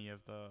pass any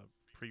of the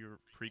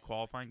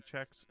pre-qualifying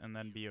checks and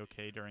then be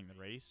okay during the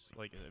race.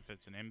 Like if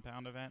it's an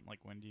impound event, like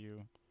when do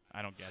you?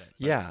 I don't get it.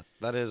 Yeah,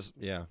 that is.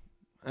 Yeah,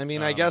 I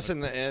mean, I guess in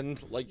the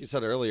end, like you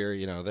said earlier,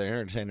 they're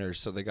entertainers,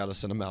 so they got to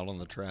send them out on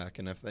the track,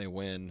 and if they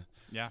win,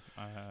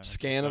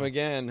 scan them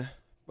again.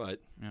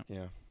 But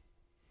yeah.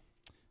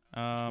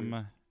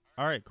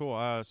 All right,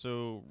 cool.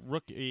 So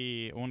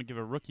rookie, I want to give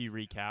a rookie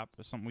recap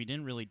of something we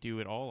didn't really do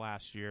at all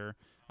last year,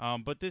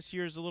 but this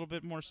year's a little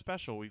bit more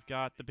special. We've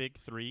got the big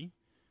three.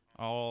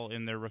 All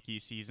in their rookie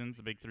seasons,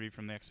 the big three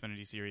from the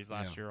Xfinity Series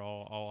last year,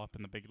 all up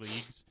in the big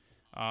leagues.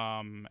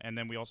 And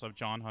then we also have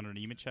John Hunter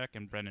Nemechek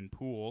and Brendan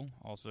Poole,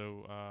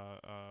 also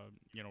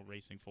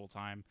racing full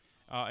time,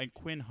 and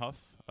Quinn Huff,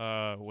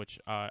 which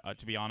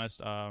to be honest,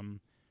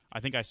 I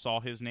think I saw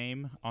his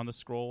name on the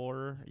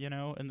scroller,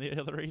 in the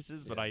other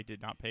races, but I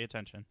did not pay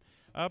attention.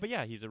 But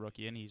yeah, he's a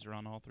rookie and he's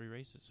run all three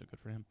races, so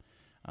good for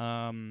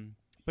him.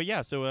 But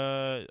yeah, so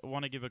I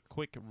want to give a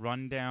quick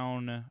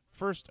rundown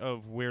first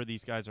of where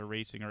these guys are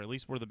racing, or at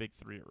least where the big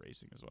three are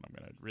racing is what I'm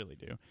going to really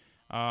do.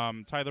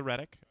 Tyler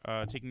Reddick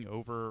taking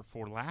over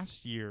for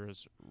last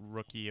year's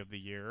Rookie of the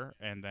Year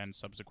and then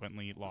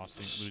subsequently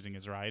losing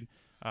his ride.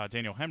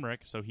 Daniel Hemrick,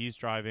 so he's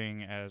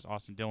driving as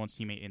Austin Dillon's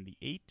teammate in the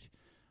 8.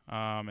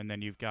 And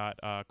then you've got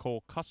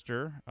Cole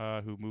Custer,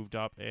 who moved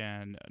up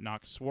and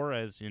knocked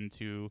Suarez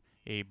into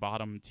a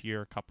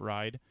bottom-tier Cup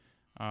ride,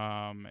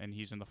 and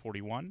he's in the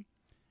 41.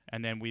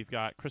 And then we've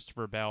got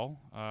Christopher Bell,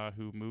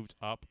 who moved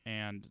up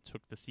and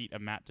took the seat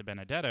of Matt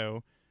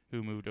DiBenedetto,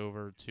 who moved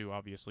over to,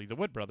 obviously, the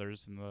Wood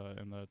brothers in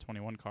the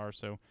 21 car.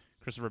 So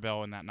Christopher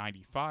Bell in that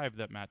 95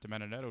 that Matt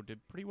DiBenedetto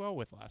did pretty well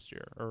with last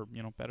year, or,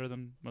 better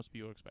than most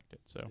people expected.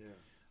 So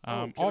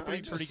all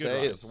three pretty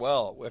good rides. As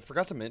well, I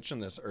forgot to mention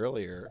this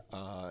earlier.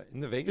 In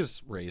the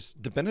Vegas race,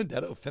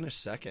 DiBenedetto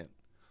finished second.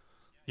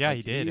 Yeah,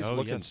 he did. He's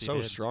looking yes,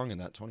 so strong in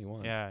that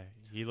 21. Yeah,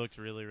 he looked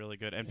really, really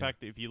good. In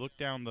fact, if you look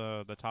down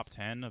the top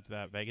 10 of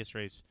that Vegas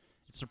race,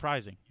 it's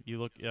surprising. You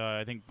look,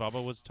 I think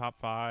Bubba was top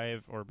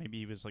 5, or maybe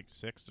he was like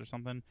 6th or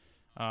something.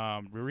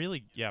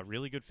 Really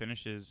good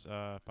finishes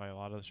by a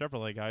lot of the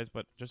Chevrolet guys,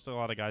 but just a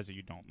lot of guys that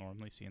you don't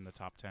normally see in the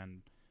top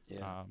 10.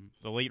 Yeah.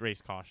 The late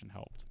race caution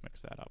helped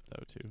mix that up,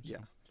 though, too. So. Yeah,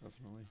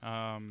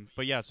 definitely.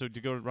 But yeah, so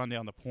to go run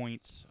down the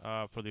points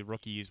for the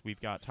rookies,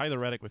 we've got Tyler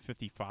Reddick with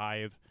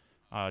 55.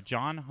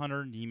 John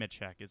Hunter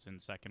Nemechek is in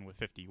second with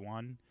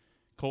 51.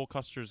 Cole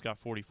Custer's got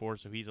 44,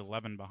 so he's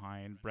 11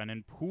 behind.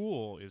 Brennan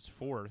Poole is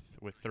fourth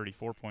with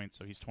 34 points,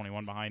 so he's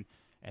 21 behind.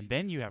 And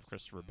then you have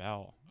Christopher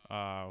Bell,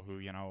 who,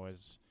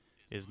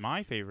 is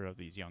my favorite of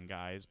these young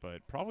guys,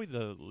 but probably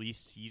the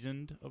least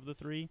seasoned of the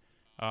three,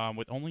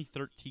 with only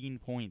 13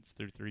 points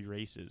through 3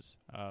 races.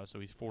 So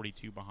he's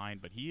 42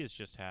 behind, but he has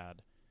just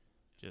had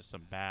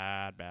some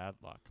bad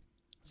luck.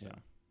 So.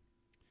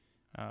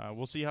 Yeah.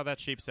 We'll see how that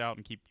shapes out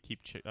and keep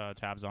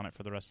tabs on it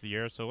for the rest of the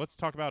year. So let's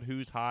talk about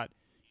who's hot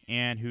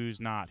and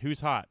who's not. Who's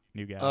hot,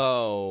 new guy?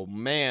 Oh,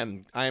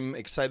 man. I'm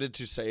excited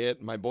to say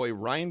it. My boy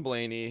Ryan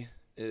Blaney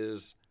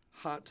is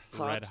hot.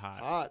 Red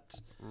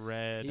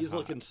He's hot.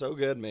 looking so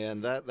good,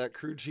 man. That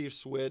crew chief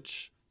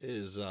switch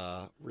is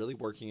really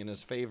working in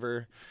his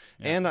favor.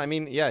 Yeah. And, I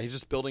mean, he's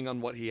just building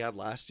on what he had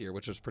last year,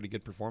 which was pretty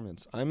good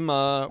performance. When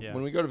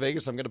we go to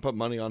Vegas, I'm going to put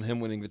money on him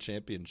winning the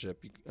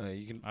championship.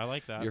 I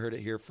like that. You heard it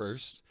here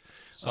first.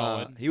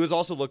 Solid. He was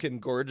also looking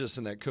gorgeous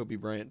in that Kobe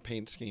Bryant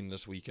paint scheme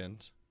this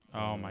weekend.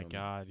 Oh, my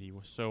God. He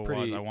was I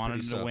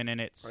wanted him to win in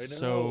it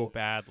so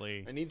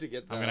badly. I need to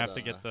get that. I'm going to have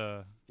to get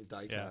the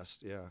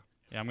die-cast, yeah.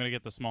 Yeah, I'm going to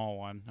get the small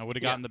one. I would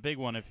have gotten the big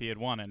one if he had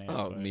won in it.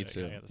 Oh, me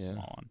too. I got the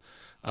small one.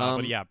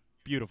 But, yeah.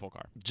 Beautiful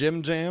car.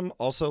 Jim Jam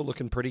also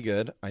looking pretty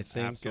good. I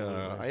think.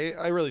 Absolutely.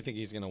 I really think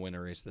he's going to win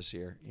a race this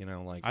year.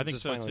 I think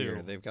so too.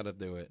 Year. They've got to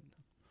do it.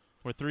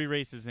 We're 3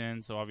 races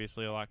in, so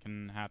obviously a lot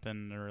can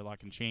happen or a lot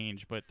can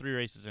change. But 3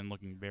 races in,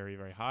 looking very,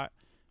 very hot.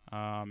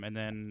 And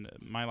then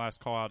my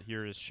last call out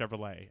here is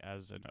Chevrolet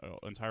as an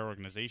entire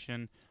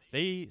organization.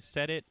 They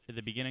said it at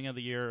the beginning of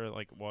the year,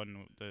 like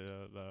when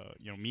the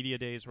media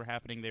days were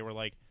happening. They were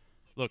like,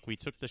 "Look, we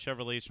took the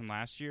Chevrolets from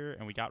last year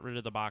and we got rid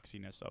of the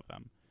boxiness of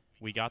them.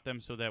 We got them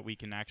so that we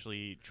can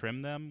actually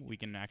trim them. We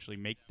can actually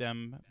make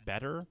them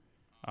better.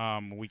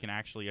 We can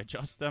actually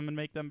adjust them and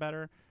make them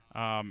better."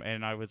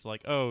 And I was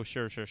like, oh,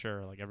 sure.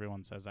 Like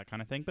everyone says that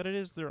kind of thing. But it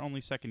is their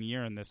only second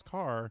year in this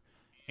car.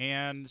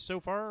 And so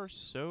far,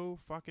 so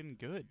fucking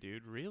good,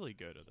 dude. Really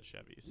good at the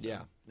Chevys.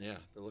 So. Yeah.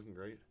 They're looking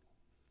great.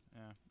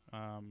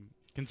 Yeah.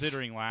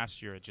 Considering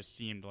last year, it just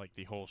seemed like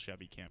the whole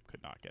Chevy camp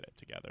could not get it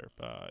together.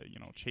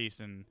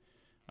 Chase and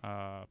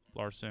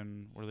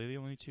Larson, were they the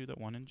only 2 that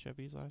won in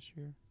Chevys last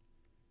year?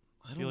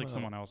 I feel like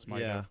someone else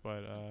might have,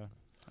 but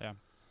yeah.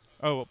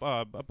 Oh,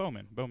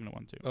 Bowman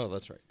won too. Oh,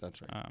 that's right.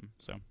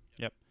 So,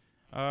 yep.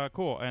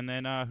 Cool. And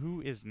then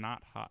who is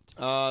not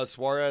hot?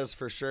 Suarez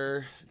for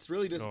sure. It's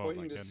really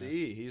disappointing to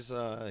see. He's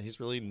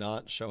really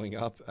not showing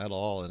up at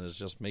all and is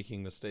just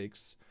making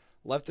mistakes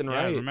left and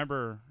right. I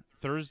remember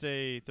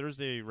Thursday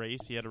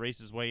race. He had to race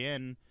his way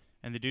in,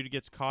 and the dude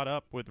gets caught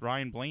up with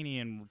Ryan Blaney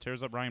and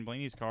tears up Ryan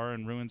Blaney's car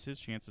and ruins his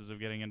chances of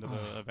getting into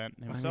the event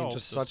himself. I mean,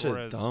 just such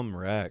Suarez, a dumb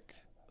wreck.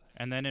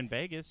 And then in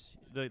Vegas,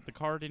 the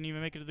car didn't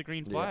even make it to the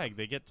green flag. Yeah.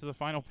 They get to the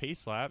final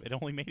pace lap. It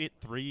only made it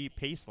 3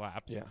 pace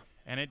laps. Yeah.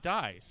 And it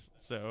dies.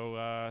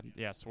 So,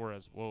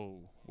 Suarez,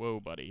 whoa,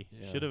 buddy.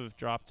 Yeah. Should have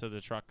dropped to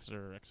the Trucks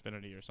or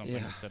Xfinity or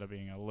something instead of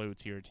being a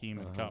low-tier team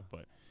in Cup,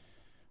 but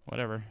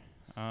whatever.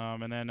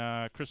 And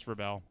then Christopher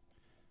Bell,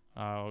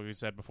 like we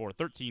said before,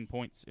 13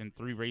 points in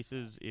 3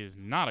 races is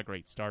not a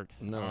great start.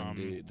 No,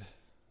 indeed.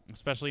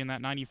 Especially in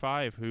that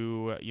 95,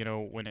 who,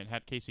 when it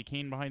had Casey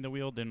Kane behind the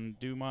wheel, didn't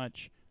do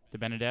much.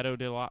 DiBenedetto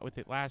did a lot with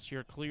it last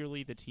year.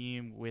 Clearly, the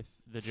team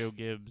with the Joe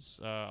Gibbs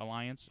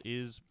alliance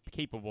is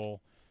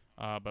capable,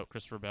 but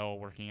Christopher Bell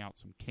working out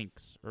some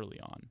kinks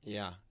early on.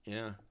 Yeah.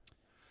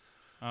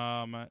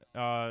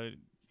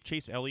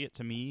 Chase Elliott,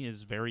 to me,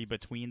 is very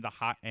between the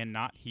hot and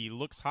not. He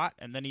looks hot,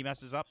 and then he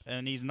messes up,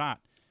 and he's not.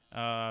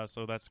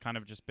 So that's kind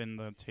of just been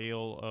the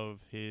tale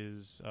of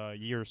his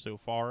year so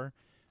far.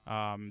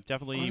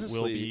 Definitely honestly,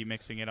 will be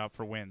mixing it up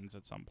for wins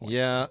at some point.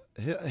 Yeah,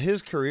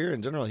 his career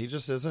in general, he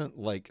just isn't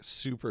like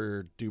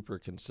super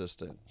duper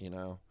consistent,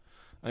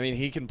 I mean,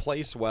 he can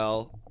place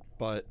well,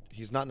 but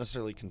he's not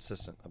necessarily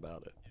consistent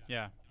about it.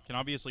 Yeah, can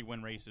obviously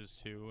win races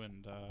too,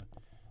 and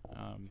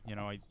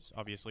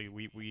Obviously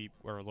we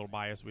are a little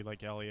biased. We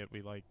like Elliott,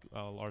 we like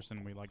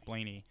Larson, we like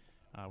Blaney.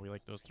 We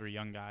like those three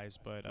young guys,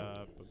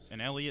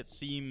 and Elliott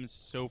seems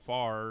so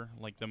far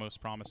like the most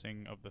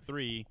promising of the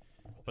three.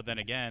 But then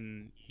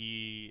again,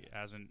 he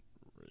hasn't.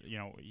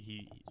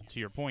 He to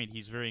your point,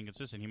 he's very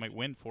inconsistent. He might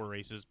win 4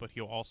 races, but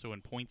he'll also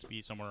in points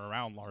be somewhere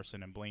around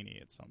Larson and Blaney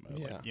at some,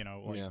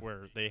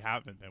 where they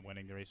haven't been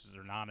winning the races.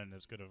 They're not in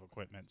as good of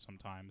equipment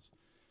sometimes.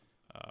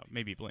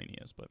 Maybe Blaney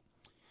is, but.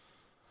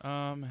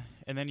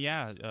 And then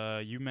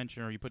you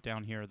mentioned or you put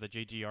down here the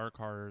JGR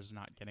cars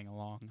not getting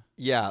along.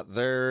 Yeah,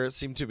 there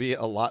seem to be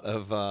a lot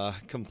of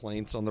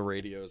complaints on the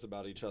radios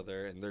about each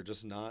other, and they're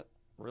just not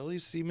really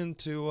seeming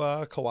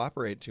to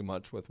cooperate too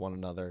much with one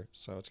another.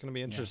 So it's going to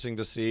be interesting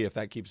to see if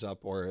that keeps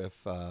up or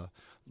if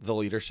the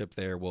leadership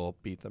there will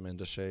beat them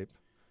into shape.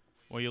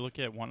 Well, you look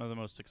at one of the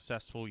most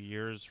successful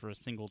years for a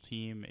single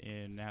team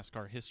in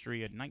NASCAR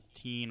history at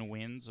 19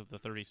 wins of the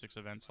 36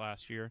 events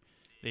last year.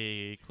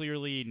 They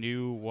clearly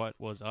knew what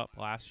was up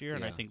last year,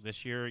 and I think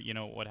this year,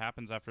 what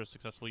happens after a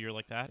successful year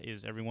like that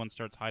is everyone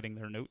starts hiding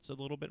their notes a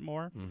little bit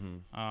more.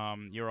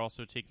 Mm-hmm. You're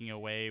also taking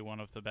away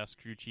one of the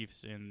best crew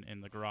chiefs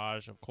in the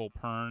garage of Cole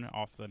Pern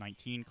off the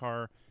 19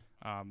 car,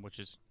 which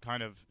is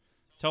kind of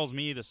tells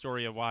me the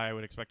story of why I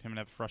would expect him to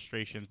have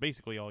frustrations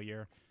basically all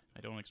year.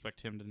 I don't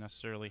expect him to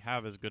necessarily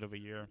have as good of a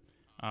year.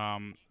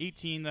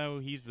 18, though,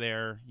 he's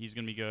there. He's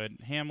going to be good.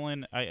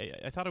 Hamlin,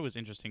 I thought it was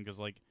interesting because,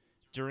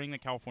 during the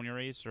California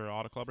race or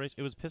Auto Club race,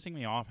 it was pissing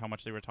me off how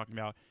much they were talking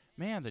about,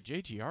 man, the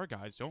JGR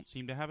guys don't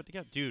seem to have it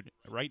together. Dude,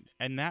 right?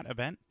 In that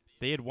event,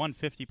 they had won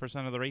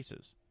 50% of the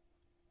races.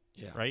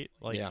 Yeah. Right?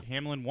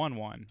 Hamlin won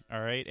one,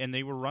 all right? And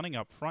they were running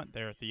up front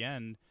there at the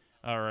end,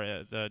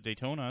 or the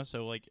Daytona,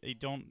 so, I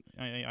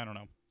don't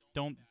know.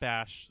 Don't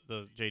bash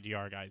the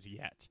JGR guys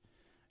yet.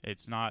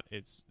 It's not,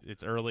 it's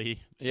early.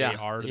 Yeah. They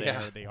are there.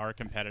 Yeah. They are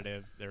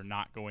competitive. They're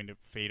not going to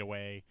fade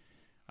away.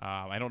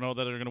 I don't know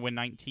that they're going to win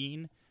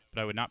 19, but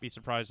I would not be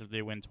surprised if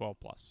they win 12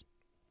 plus.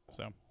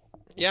 So,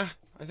 yeah,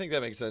 I think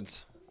that makes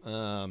sense.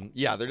 They're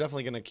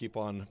definitely going to keep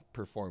on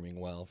performing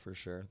well for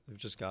sure. They've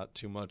just got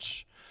too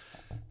much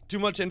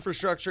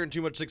infrastructure and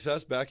too much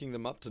success backing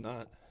them up to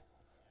not.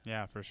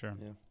 Yeah, for sure.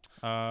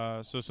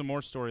 Yeah. So some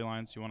more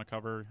storylines you want to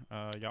cover?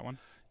 You got one?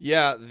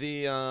 Yeah,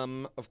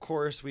 of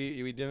course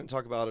we didn't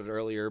talk about it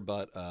earlier,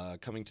 but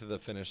coming to the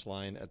finish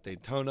line at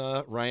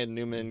Daytona, Ryan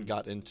Newman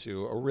got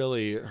into a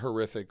really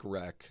horrific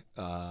wreck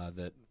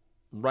that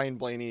Ryan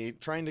Blaney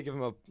trying to give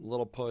him a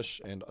little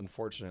push and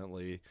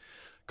unfortunately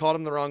caught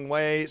him the wrong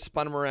way,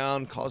 spun him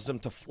around, caused him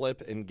to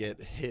flip and get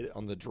hit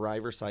on the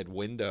driver's side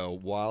window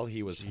while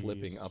he was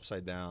flipping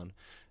upside down,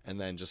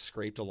 and then just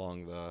scraped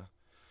along the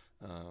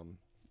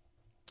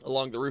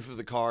roof of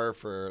the car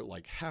for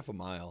half a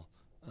mile.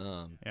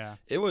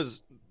 It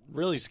was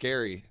really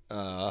scary.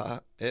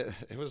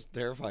 It was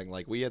terrifying.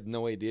 We had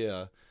no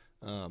idea,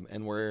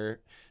 and we're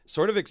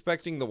sort of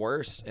expecting the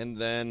worst. And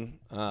then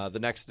the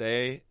next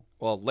day,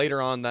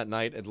 later on that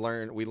night,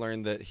 we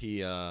learned that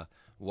he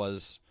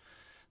was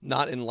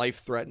not in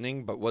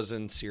life-threatening, but was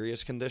in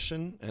serious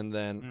condition. And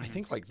then I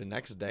think the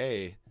next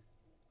day,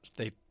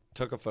 they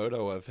took a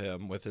photo of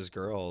him with his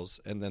girls,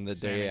 and then the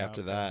day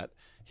after that,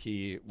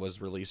 he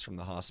was released from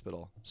the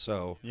hospital.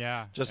 So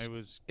just it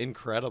was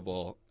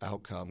incredible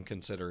outcome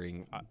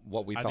considering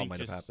what we thought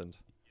might have happened.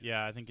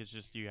 Yeah, I think it's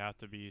just you have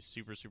to be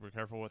super, super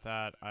careful with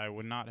that. I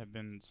would not have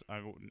been,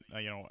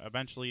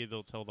 eventually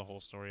they'll tell the whole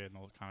story and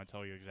they'll kind of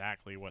tell you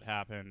exactly what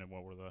happened and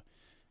what were the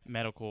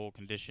medical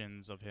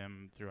conditions of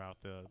him throughout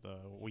the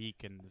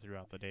week and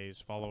throughout the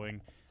days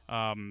following.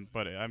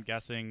 But I'm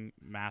guessing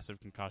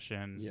massive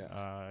concussion.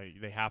 Yeah.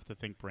 They have to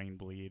think brain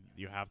bleed.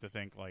 You have to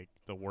think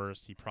the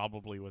worst. He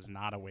probably was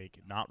not awake,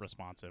 not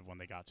responsive when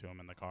they got to him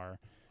in the car.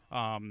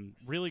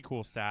 Really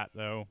cool stat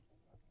though.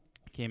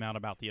 Came out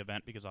about the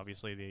event because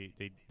obviously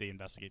they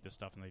investigate this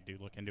stuff and they do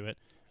look into it.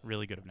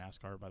 Really good of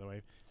NASCAR, by the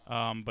way.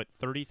 But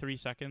 33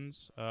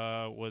 seconds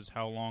was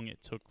how long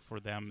it took for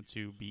them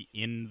to be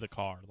in the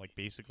car,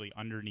 basically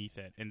underneath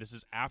it. And this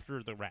is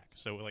after the wreck,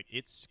 so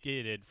it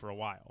skidded for a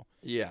while.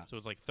 Yeah. So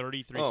it was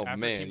 33. Oh, after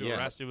man, it came to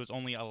arrest, it was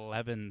only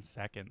 11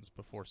 seconds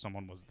before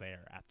someone was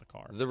there at the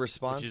car. The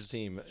response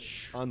team,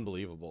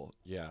 unbelievable.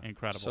 Yeah.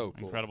 Incredible. So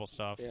cool. Incredible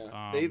stuff.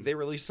 Yeah. They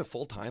released a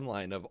full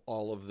timeline of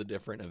all of the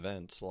different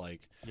events.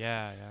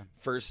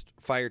 First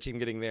fire team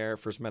getting there,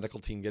 first medical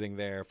team getting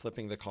there,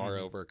 flipping the car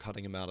over,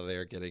 cutting him out of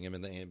there, getting him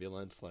in the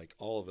ambulance,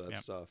 all of that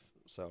stuff.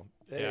 So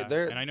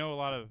and I know a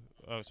lot of.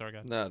 Oh, sorry,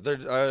 guys. No,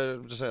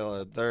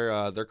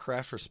 their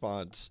crash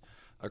response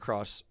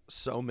across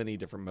so many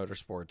different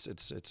motorsports.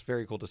 It's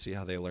very cool to see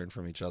how they learn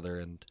from each other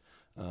and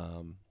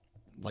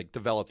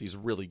develop these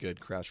really good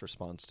crash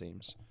response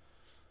teams.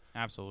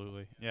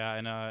 Absolutely, yeah,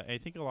 and I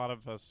think a lot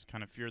of us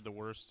kind of feared the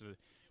worst.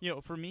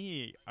 For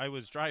me, I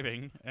was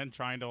driving and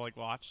trying to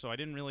watch, so I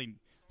didn't really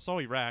saw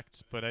he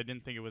wrecked, but I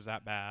didn't think it was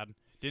that bad.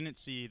 Didn't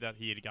see that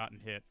he had gotten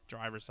hit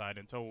driver's side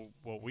until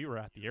we were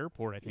at the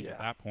airport. I think at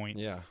that point,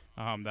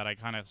 that I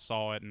kind of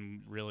saw it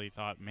and really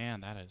thought,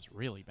 man, that is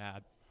really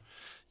bad.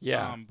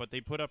 Yeah. But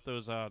they put up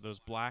those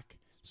black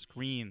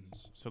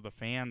screens so the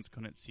fans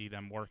couldn't see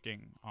them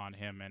working on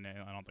him and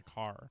on the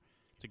car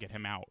to get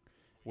him out,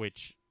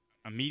 which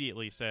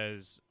immediately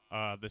says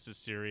this is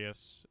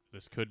serious.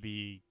 This could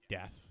be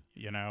death.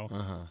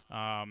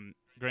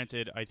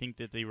 Granted, I think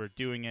that they were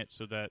doing it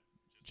so that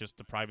just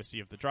the privacy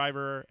of the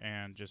driver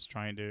and just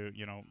trying to,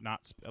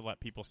 not let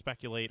people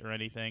speculate or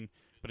anything,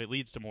 but it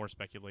leads to more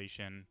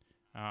speculation.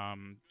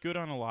 Good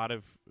on a lot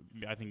of,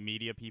 I think,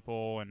 media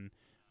people, and,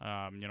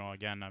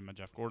 again, I'm a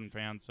Jeff Gordon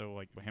fan, so,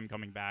 like, him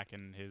coming back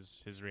and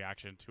his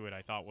reaction to it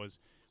I thought was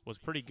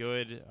pretty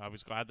good. I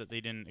was glad that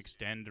they didn't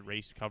extend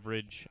race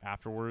coverage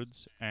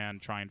afterwards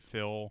and try and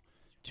fill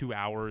 2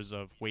 hours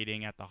of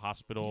waiting at the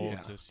hospital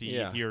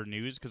to hear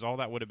news, because all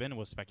that would have been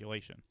was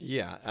speculation.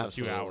 Yeah, for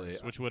absolutely. 2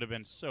 hours, which would have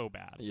been so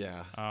bad.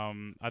 Yeah.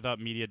 I thought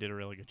media did a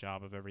really good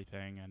job of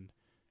everything,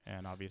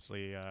 and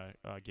obviously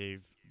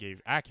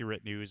gave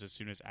accurate news as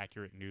soon as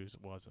accurate news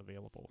was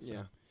available.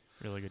 So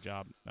really good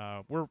job.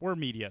 We're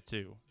media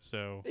too,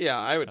 so yeah,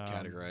 I would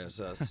categorize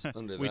us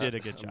under we that did a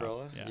good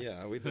umbrella. job.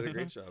 Yeah, we did a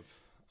great job.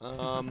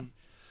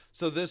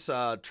 So this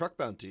truck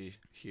bounty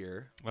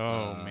here.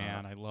 Oh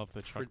man, I love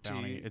the truck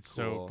bounty. It's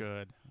so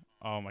good.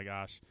 Oh my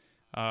gosh.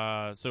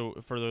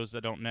 So for those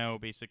that don't know,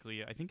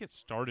 basically, I think it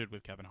started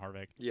with Kevin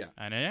Harvick. Yeah.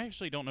 And I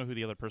actually don't know who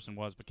the other person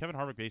was, but Kevin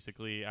Harvick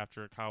basically,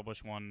 after Kyle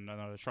Busch won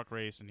another truck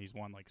race, and he's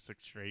won like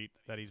 6 straight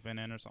that he's been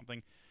in or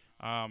something,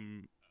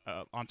 on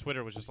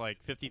Twitter was just like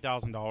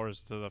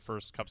 $50,000 to the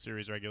first Cup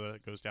Series regular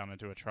that goes down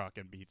into a truck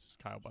and beats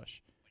Kyle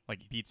Busch.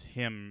 Like, beats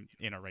him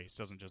in a race,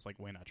 doesn't just like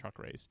win a truck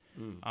race.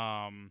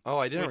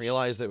 I didn't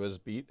realize it was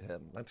beat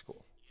him. That's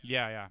cool.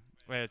 Yeah.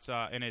 It's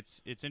and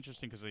it's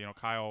interesting because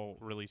Kyle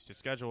released his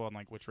schedule on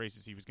like which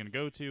races he was going to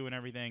go to and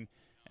everything,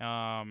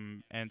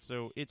 and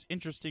so it's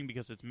interesting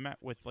because it's met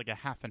with like a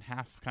half and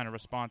half kind of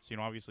response.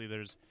 Obviously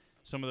there's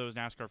some of those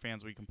NASCAR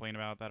fans we complain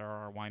about that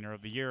are our whiner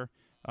of the year,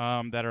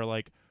 that are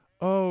like,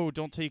 oh,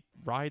 don't take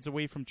rides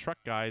away from truck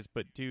guys,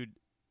 but dude.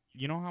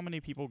 You know how many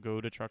people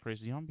go to truck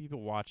races? You know how many people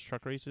watch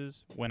truck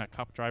races when a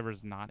Cup driver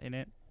is not in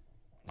it?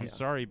 I'm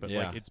sorry, but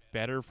like it's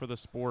better for the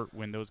sport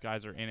when those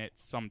guys are in it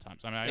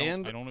sometimes. I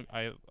mean, go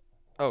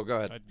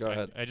ahead. Go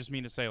ahead. I just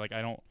mean to say, like,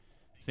 I don't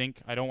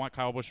want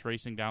Kyle Busch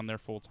racing down there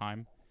full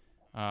time,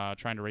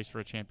 trying to race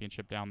for a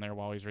championship down there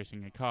while he's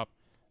racing a Cup.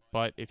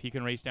 But if he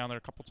can race down there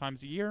a couple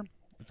times a year,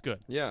 it's good.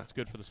 Yeah. It's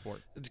good for the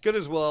sport. It's good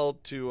as well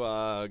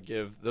to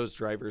give those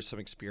drivers some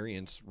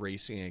experience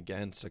racing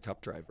against a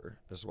Cup driver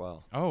as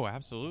well. Oh,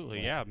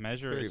 absolutely. Yeah. It's a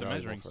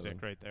measuring stick them.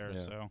 right there. Yeah.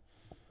 So,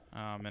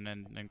 and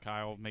then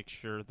Kyle makes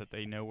sure that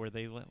they know where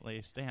they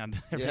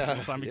stand every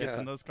single time he gets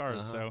in those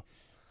cars. So,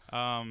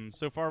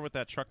 so far with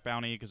that truck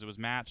bounty, because it was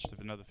matched, if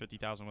another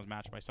 $50,000 was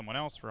matched by someone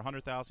else for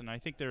 $100,000. I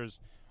think there's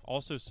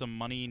also some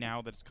money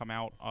now that's come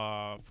out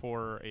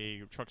for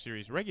a Truck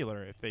Series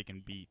regular if they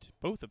can beat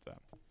both of them.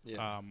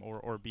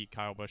 Or beat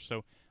Kyle Busch.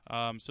 So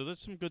there's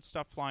some good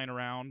stuff flying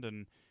around,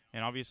 and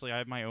obviously I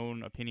have my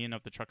own opinion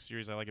of the Truck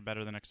Series. I like it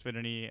better than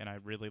Xfinity, and I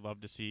really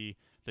love to see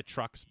the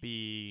trucks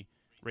be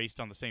raced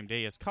on the same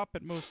day as Cup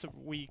at most of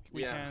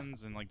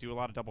weekends, and like do a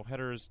lot of double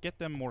headers, get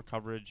them more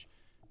coverage,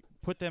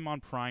 put them on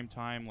prime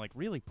time, like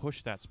really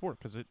push that sport,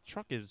 because it's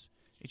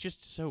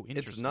just so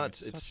interesting. It's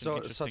nuts.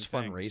 It's such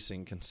fun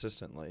racing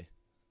consistently.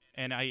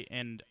 And I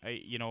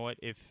you know what,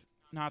 if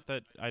not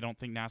that I don't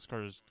think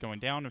NASCAR is going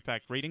down. In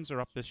fact, ratings are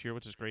up this year,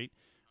 which is great.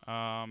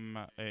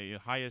 A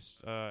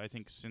highest, I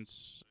think,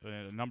 since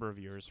a number of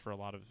years for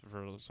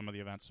some of the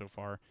events so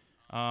far.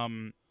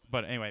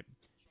 But anyway,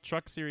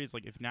 Truck Series,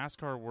 like if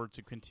NASCAR were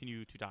to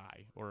continue to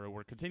die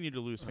or continue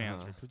to lose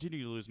fans or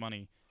continue to lose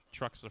money,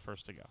 Truck's the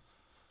first to go.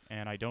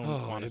 And I don't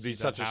want to see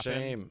that happen. It'd be such a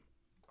shame.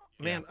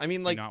 Man, I do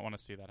not want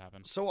to see that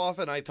happen. So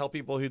often I tell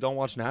people who don't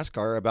watch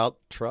NASCAR about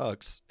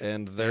trucks,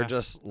 and they're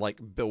just like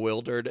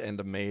bewildered and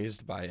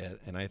amazed by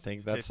it. And I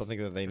think that's something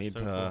that they need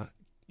to,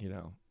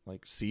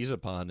 like seize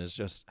upon, is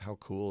just how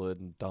cool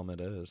and dumb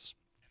it is.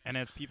 And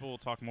as people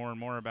talk more and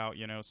more about,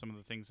 some of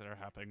the things that are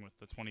happening with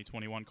the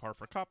 2021 car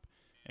for Cup,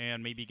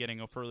 and maybe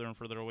getting further and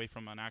further away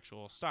from an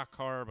actual stock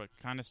car, but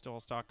kind of still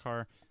a stock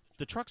car.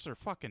 The trucks are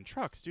fucking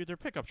trucks, dude. They're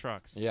pickup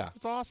trucks. Yeah.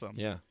 It's awesome.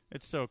 Yeah.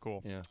 It's so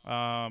cool.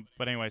 Yeah.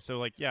 But anyway,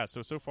 so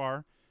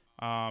far,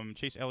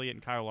 Chase Elliott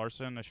and Kyle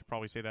Larson, I should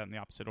probably say that in the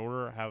opposite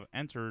order, have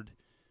entered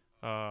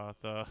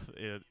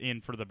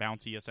in for the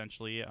bounty,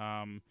 essentially.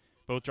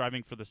 Both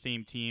driving for the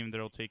same team.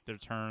 They'll take their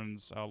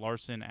turns.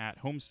 Larson at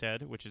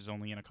Homestead, which is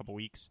only in a couple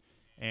weeks,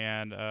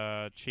 and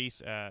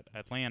Chase at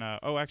Atlanta.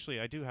 Oh,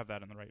 actually, I do have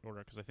that in the right order,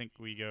 because I think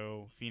we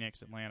go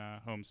Phoenix,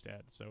 Atlanta,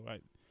 Homestead. So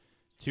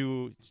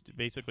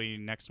basically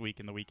next week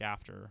and the week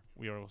after,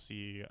 we will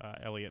see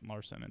Elliott and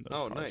Larson in those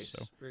cars. Oh, nice.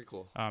 So, very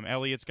cool.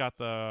 Elliott's got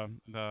the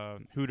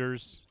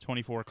Hooters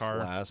 24 car.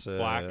 Classic.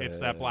 Black. It's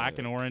that black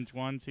and orange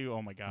one, too.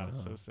 Oh, my God.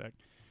 It's so sick.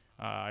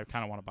 I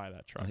kind of want to buy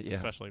that truck,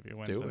 especially if he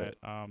wins in it.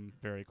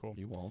 Very cool.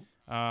 You won't.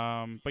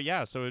 But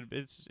yeah, so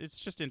it's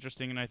just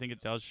interesting, and I think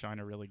it does shine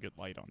a really good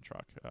light on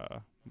truck,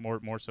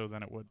 more so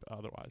than it would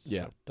otherwise.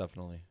 Yeah, so.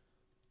 definitely.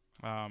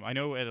 I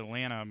know at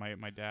Atlanta,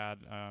 my dad,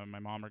 my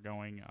mom are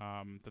going.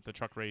 That the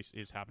truck race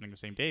is happening the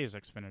same day as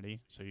Xfinity,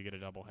 so you get a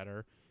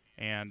doubleheader,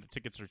 and the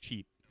tickets are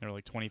cheap. They're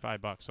like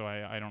 $25. So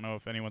I don't know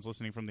if anyone's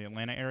listening from the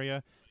Atlanta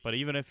area, but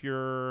even if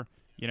you're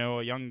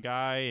a young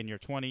guy in your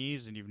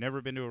 20s and you've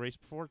never been to a race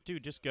before,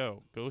 dude, just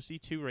go. Go see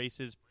 2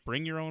 races.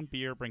 Bring your own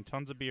beer. Bring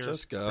tons of beer.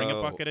 Just go. Bring a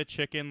bucket of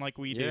chicken like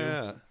we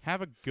do.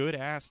 Have a good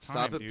ass time.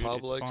 Stop at dude.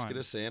 Publix. Get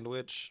a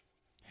sandwich.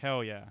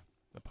 Hell yeah,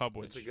 the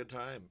Publix. It's a good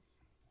time.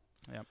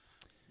 Yep.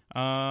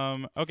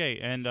 Okay,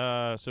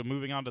 and so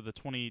moving on to the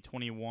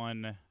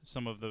 2021,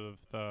 some of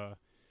the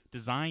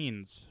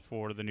designs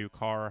for the new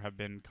car have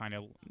been kind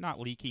of not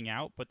leaking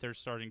out, but they're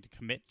starting to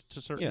commit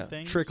to certain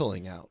things.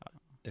 Trickling out.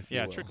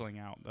 Trickling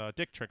out.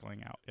 Dick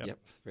trickling out. Yep.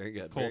 Very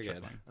good. Coal very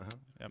trickling. good.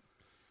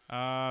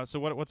 Yep. So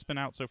what's been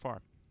out so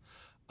far?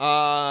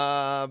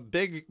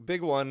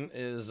 Big one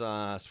is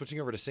switching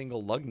over to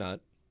single lug nut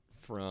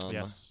from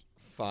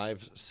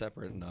 5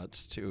 separate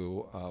nuts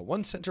to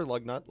one center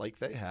lug nut like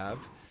they have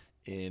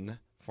in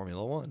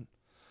Formula One.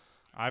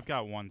 I've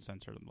got one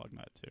center lug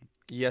nut too.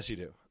 Yes, you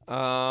do.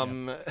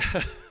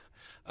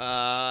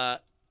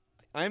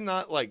 I'm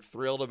not like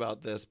thrilled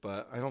about this,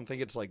 but I don't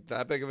think it's like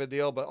that big of a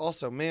deal. But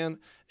also, man,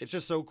 it's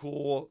just so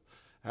cool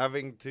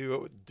having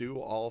to do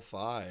all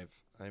 5.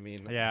 I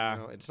mean,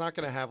 it's not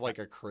going to have like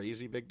a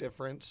crazy big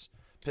difference.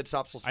 Pit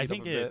stops will speed up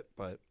a bit,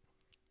 but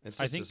it's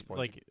just disappointing.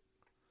 Like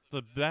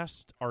the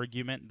best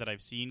argument that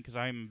I've seen, because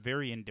I'm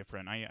very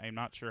indifferent. I'm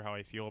not sure how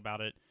I feel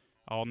about it.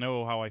 I'll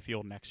know how I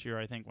feel next year,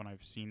 I think, when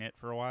I've seen it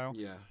for a while.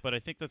 Yeah. But I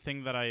think the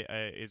thing that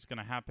is going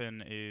to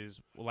happen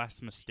is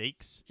less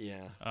mistakes.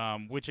 Yeah.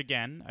 Which,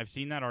 again, I've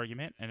seen that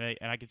argument, and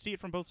I can see it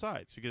from both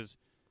sides. Because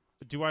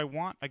do I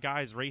want a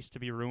guy's race to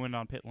be ruined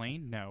on pit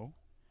lane? No.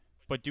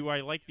 But do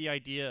I like the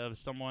idea of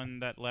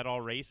someone that led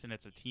all race and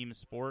it's a team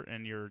sport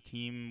and your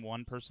team,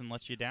 one person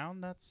lets you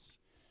down? That's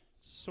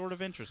sort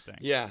of interesting.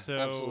 Yeah, so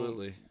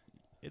absolutely.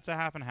 It's a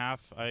half and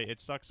half. It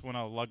sucks when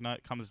a lug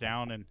nut comes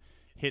down and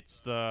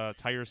hits the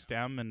tire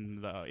stem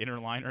and the inner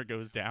liner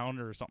goes down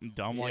or something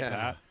dumb like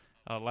that.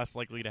 Less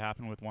likely to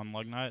happen with one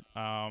lug nut.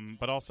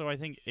 But also I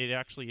think it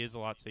actually is a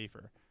lot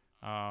safer.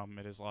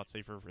 It is a lot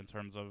safer in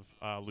terms of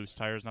loose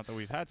tires. Not that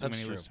we've had too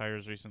many loose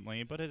tires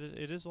recently, but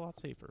it is a lot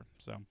safer.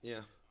 So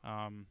yeah.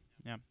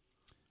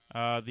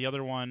 The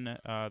other one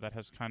that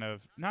has kind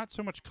of not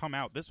so much come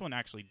out. This one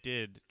actually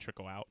did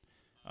trickle out.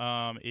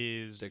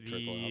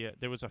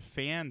 There was a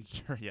fan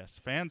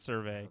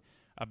survey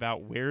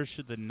about where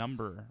should the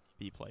number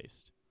be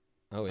placed.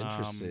 Oh,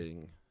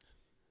 interesting.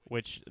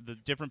 Which the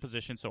different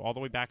positions, so all the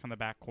way back on the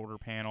back quarter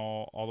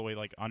panel, all the way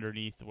like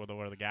underneath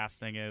where the gas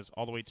thing is,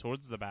 all the way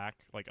towards the back,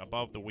 like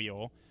above the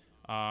wheel,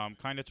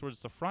 kind of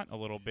towards the front a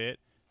little bit,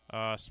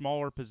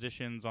 smaller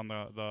positions on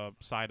the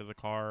side of the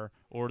car,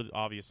 or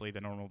obviously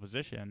the normal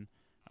position.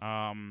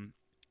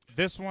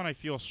 This one I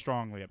feel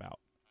strongly about.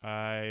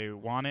 I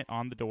want it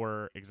on the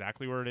door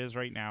exactly where it is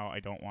right now. I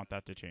don't want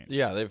that to change.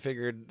 Yeah,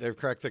 they've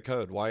cracked the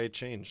code. Why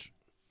change?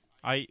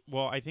 I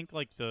think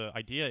like the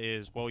idea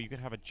is, you could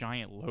have a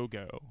giant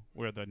logo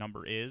where the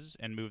number is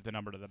and move the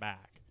number to the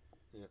back.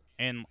 Yeah.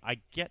 And I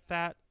get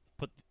that,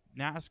 but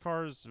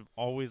NASCARs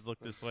always look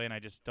this way, and I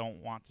just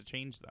don't want to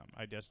change them.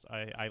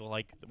 I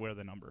like where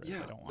the number is. Yeah,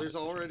 I don't want there's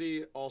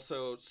already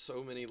also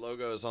so many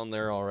logos on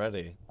there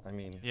already. I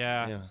mean,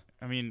 yeah.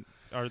 I mean,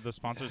 are the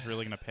sponsors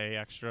really going to pay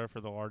extra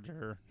for the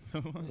larger,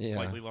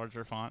 slightly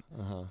larger font?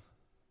 Uh-huh.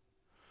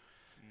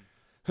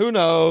 Who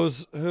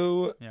knows?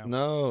 Who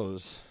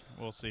knows?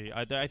 We'll see.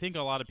 I think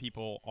a lot of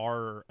people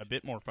are a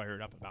bit more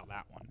fired up about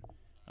that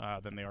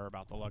one than they are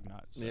about the lug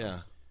nuts. So. Yeah.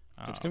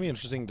 It's going to be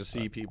interesting to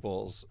see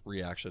people's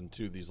reaction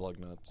to these lug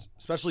nuts,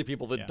 especially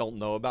people that don't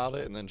know about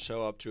it and then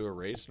show up to a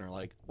race and are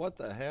like, what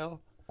the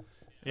hell?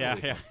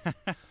 Yeah.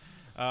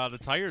 The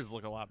tires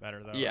look a lot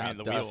better, though. Yeah, I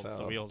mean,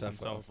 the wheels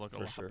themselves look a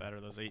lot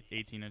better. Those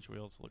 18-inch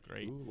wheels look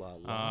great. Ooh, la,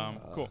 la.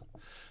 Cool.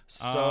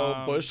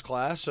 So, Busch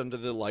Clash under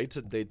the lights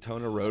at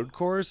Daytona Road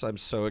Course. I'm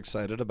so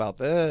excited about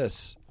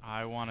this.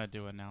 I wanted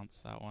to announce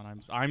that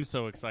one. I'm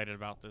so excited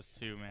about this,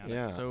 too, man.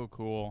 Yeah. It's so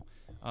cool.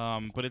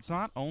 But it's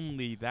not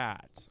only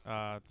that,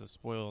 to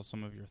spoil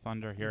some of your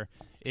thunder here.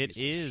 It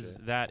is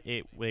that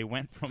they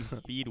went from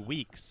speed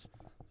weeks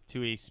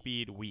to a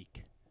speed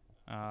week.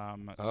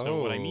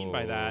 So what I mean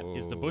by that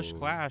is the Busch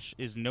Clash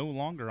is no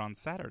longer on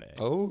Saturday.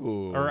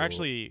 Oh. Or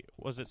actually,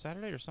 was it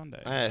Saturday or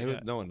Sunday?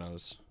 No one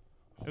knows.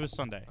 It was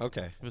Sunday.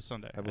 Okay. It was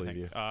Sunday. I believe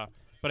you.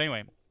 But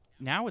anyway,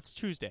 now it's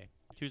Tuesday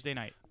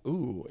night.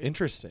 Ooh,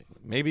 interesting.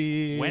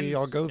 Maybe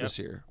I'll go this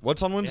year.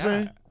 What's on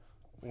Wednesday? Yeah.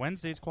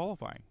 Wednesday's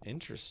qualifying.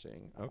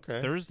 Interesting.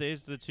 Okay.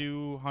 Thursday's the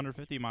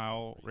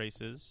 250-mile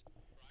races.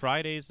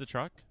 Friday's the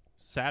truck.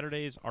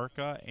 Saturday's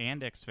ARCA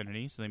and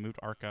Xfinity, so they moved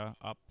ARCA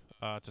up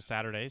to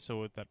Saturday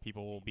so that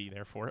people will be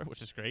there for it,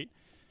 which is great.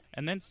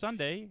 And then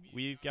Sunday,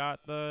 we've got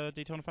the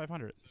Daytona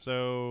 500.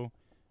 So,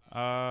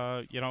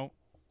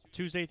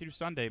 Tuesday through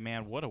Sunday,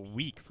 man, what a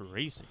week for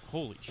racing.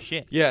 Holy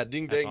shit. Yeah,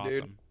 ding dang, awesome.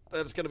 dude.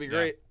 That's going to be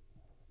great.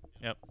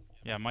 Yep.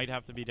 Yeah, might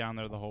have to be down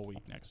there the whole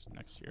week next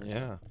year.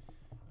 Yeah.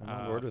 I'm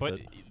on board with but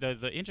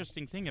it. the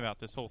interesting thing about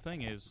this whole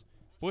thing is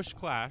Busch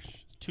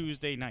Clash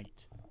Tuesday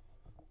night.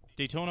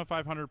 Daytona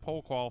 500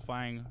 pole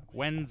qualifying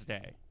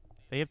Wednesday.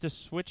 They have to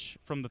switch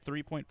from the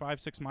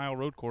 3.56-mile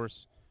road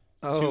course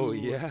to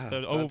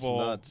the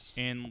oval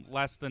in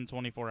less than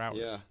 24 hours.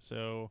 Yeah.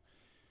 So,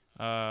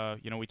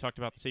 we talked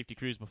about the safety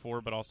crews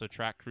before, but also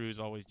track crews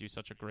always do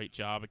such a great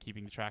job of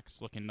keeping the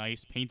tracks looking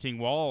nice, painting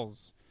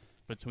walls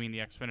between the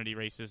Xfinity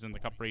races and the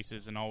Cup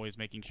races, and always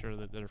making sure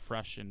that they're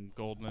fresh and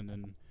golden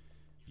and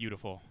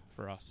beautiful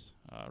for us.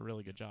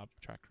 Really good job,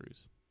 track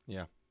crews.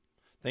 Yeah.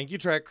 Thank you,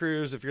 track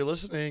crews. If you're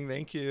listening,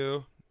 thank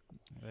you.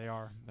 They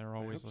are. They're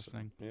always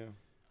listening. So.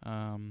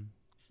 Yeah.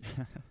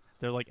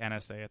 They're like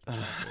NSA at the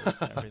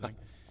track and everything.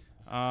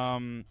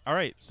 All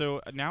right,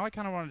 so now I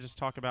kind of want to just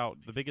talk about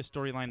the biggest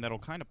storyline that'll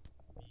kind of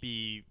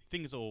be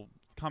things will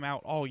come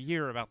out all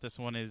year about this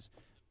one is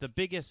the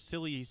biggest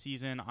silly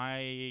season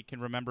I can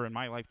remember in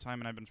my lifetime,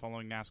 and I've been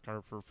following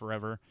NASCAR for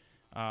forever,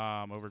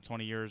 over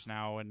 20 years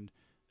now, and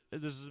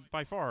this is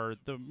by far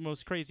the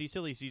most crazy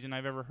silly season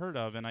I've ever heard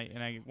of, and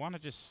I want to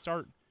just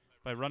start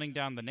by running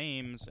down the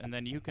names, and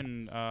then you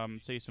can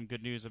say some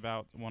good news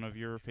about one of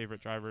your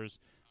favorite drivers.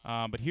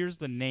 But here's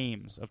the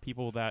names of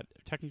people that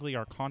technically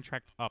are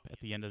contract up at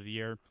the end of the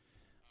year.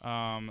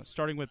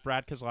 Starting with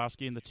Brad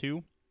Keselowski in the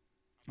 2.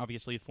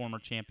 Obviously, former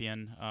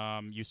champion.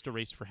 Used to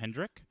race for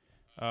Hendrick.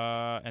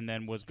 And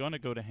then was going to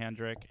go to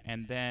Hendrick.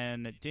 And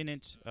then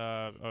didn't.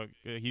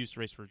 He used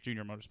to race for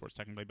Junior Motorsports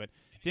technically. But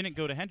didn't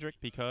go to Hendrick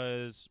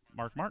because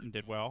Mark Martin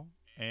did well.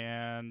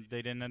 And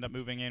they didn't end up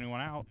moving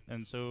anyone out.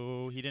 And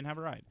so he didn't have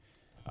a ride.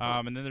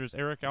 And then there's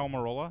Eric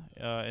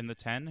Almirola in the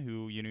 10,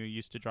 who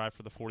used to drive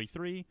for the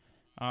 43.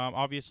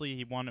 Obviously,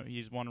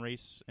 he's won a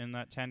race in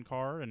that 10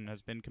 car and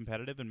has been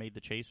competitive and made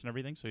the chase and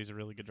everything, so he's a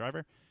really good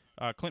driver.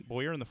 Clint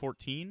Bowyer in the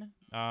 14.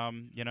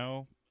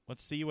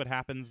 Let's see what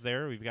happens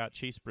there. We've got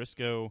Chase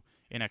Briscoe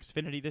in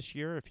Xfinity this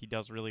year if he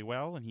does really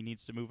well and he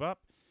needs to move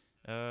up.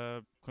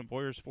 Clint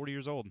Boyer's 40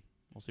 years old.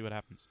 We'll see what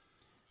happens.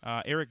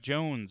 Eric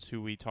Jones,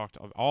 who we talked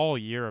all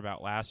year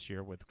about last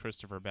year with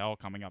Christopher Bell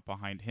coming up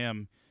behind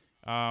him.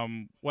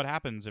 What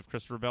happens if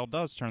Christopher Bell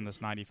does turn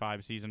this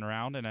 95 season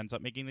around and ends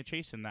up making the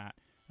chase in that?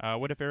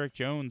 What if Eric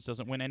Jones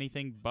doesn't win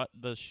anything but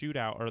the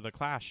shootout or the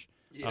clash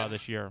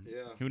this year?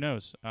 Yeah. Who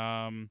knows?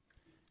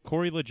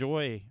 Corey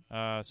LaJoie,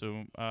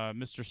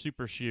 Mr.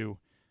 Super Shoe.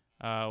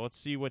 Let's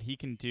see what he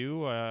can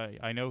do.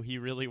 I know he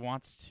really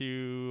wants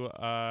to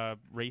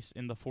race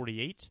in the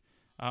 48,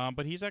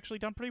 but he's actually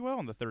done pretty well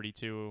in the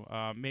 32.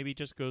 Maybe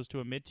just goes to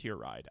a mid-tier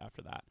ride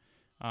after that.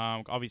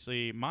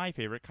 Obviously, my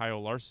favorite,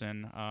 Kyle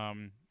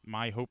Larson.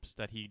 My hopes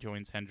that he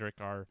joins Hendrick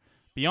are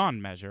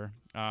beyond measure.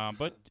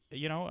 But,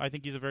 I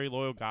think he's a very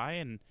loyal guy,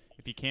 and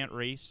if he can't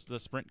race the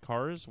sprint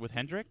cars with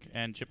Hendrick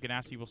and Chip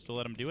Ganassi will still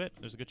let him do it,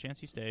 there's a good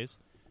chance he stays.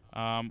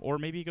 Or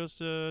maybe he goes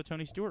to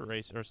Tony Stewart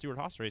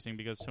Haas Racing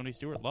because Tony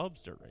Stewart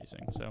loves dirt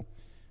racing. So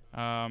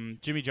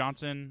Jimmy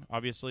Johnson,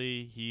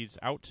 obviously, he's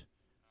out.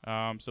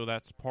 So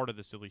that's part of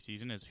the silly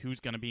season is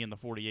who's going to be in the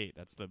 48.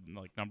 That's the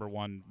number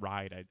one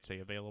ride I'd say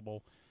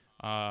available.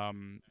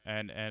 And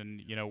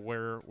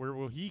where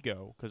will he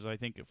go? Because I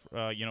think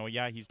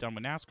he's done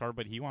with NASCAR,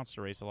 but he wants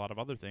to race a lot of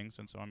other things,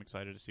 and so I'm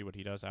excited to see what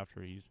he does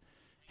after he's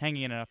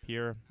hanging it up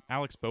here.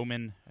 Alex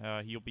Bowman,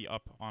 he'll be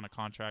up on a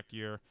contract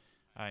year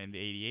in the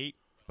 88,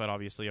 but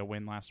obviously a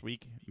win last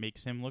week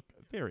makes him look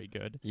very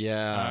good.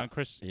 Yeah.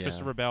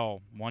 Christopher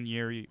Bell, one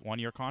year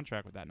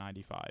contract with that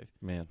 95.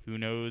 Man, who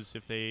knows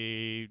if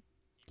they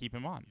keep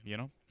him on?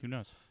 Who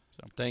knows?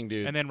 So. Dang,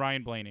 dude. And then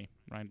Ryan Blaney.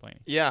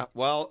 Yeah,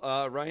 well,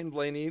 Ryan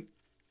Blaney,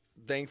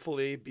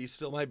 thankfully, be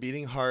still my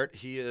beating heart.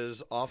 He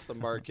is off the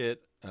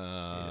market. He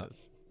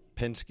is.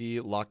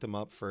 Penske locked him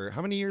up for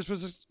how many years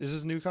is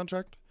his new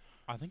contract?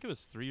 I think it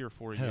was 3 or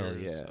 4 Hell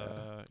years. Yeah.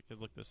 I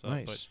could look this up.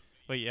 Nice.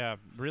 But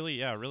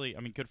really. I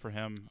mean, good for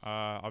him.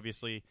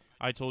 Obviously,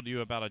 I told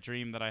you about a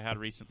dream that I had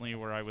recently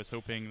where I was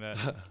hoping that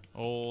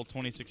old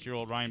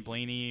 26-year-old Ryan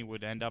Blaney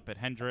would end up at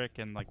Hendrick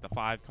and the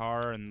 5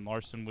 car, and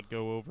Larson would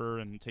go over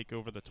and take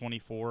over the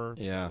 24.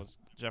 Yeah. So that was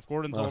Jeff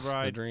Gordon's old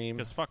ride. Dream.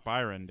 Because fuck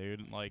Byron,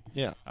 dude.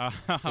 Yeah.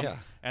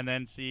 And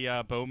then see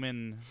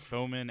Bowman,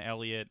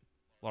 Elliott,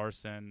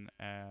 Larson,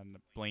 and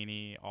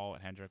Blaney all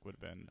at Hendrick would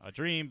have been a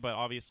dream, but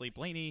obviously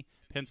Blaney,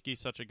 Penske's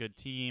such a good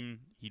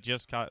team. He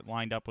just got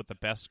lined up with the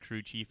best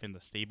crew chief in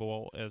the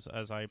stable,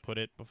 as I put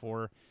it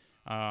before,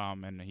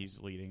 and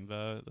he's leading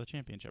the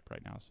championship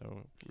right now.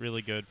 So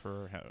really good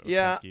for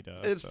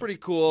Penske it's pretty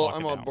cool.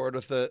 I'm on board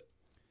with it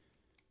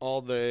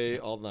all day,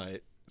 all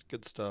night.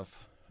 Good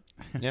stuff.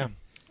 Yeah.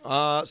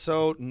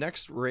 So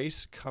next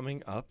race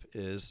coming up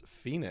is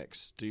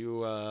Phoenix. Do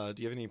you have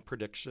any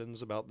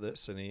predictions about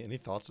this? Any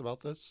thoughts about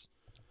this?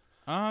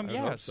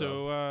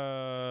 So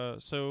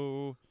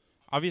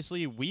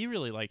obviously we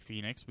really like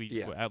Phoenix.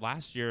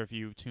 Last year, if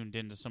you tuned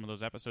into some of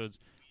those episodes,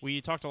 we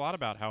talked a lot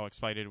about how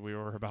excited we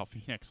were about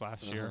Phoenix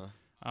last year.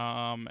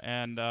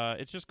 And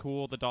it's just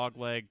cool, the dog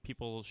leg,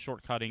 people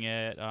shortcutting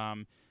it.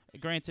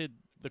 Granted,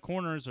 the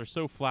corners are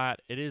so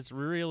flat, it is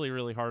really,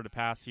 really hard to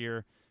pass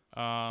here.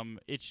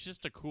 It's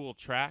just a cool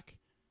track.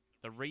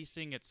 The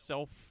racing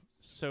itself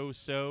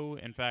so-so.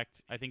 In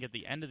fact, I think at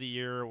the end of the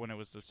year when it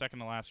was the second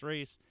to last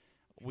race,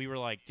 we were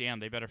like, damn,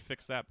 they better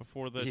fix that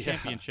before the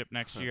championship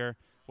next year.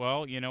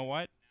 Well, you know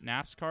what?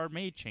 NASCAR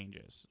made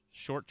changes.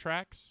 Short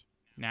tracks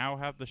now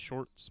have the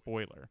short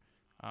spoiler.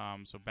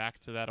 So back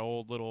to that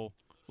old little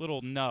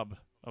nub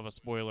of a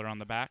spoiler on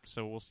the back.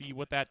 So we'll see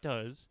what that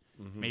does.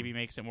 Maybe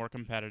makes it more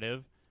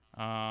competitive.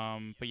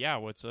 But yeah,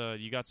 what's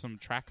you got some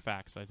track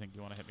facts I think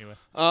you want to hit me with?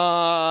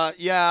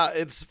 Yeah,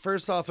 it's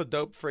first off a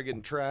dope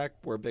friggin' track.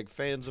 We're big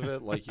fans of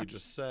it, like you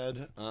just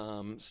said.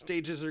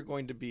 Stages are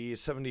going to be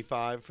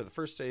 75 for the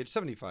first stage,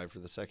 75 for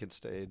the second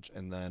stage,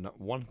 and then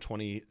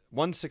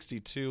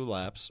 162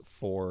 laps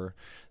for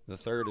the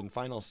third and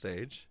final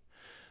stage.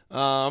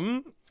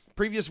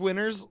 Previous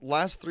winners,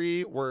 last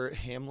three were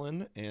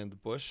Hamlin,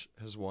 and Busch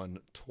has won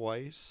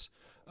twice.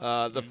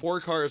 The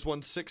 4 car has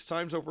won 6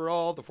 times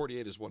overall. The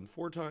 48 has won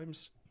 4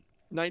 times.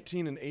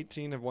 19 and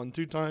 18 have won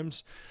 2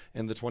 times.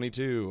 And the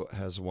 22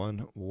 has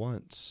won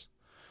once.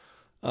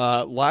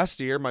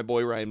 Last year, my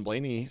boy Ryan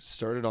Blaney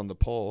started on the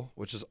pole,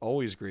 which is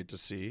always great to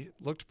see.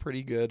 Looked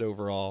pretty good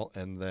overall.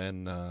 And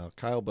then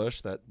Kyle Busch,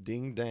 that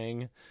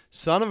ding-dang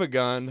son of a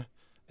gun,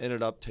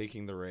 ended up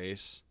taking the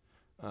race.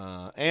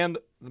 And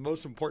the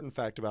most important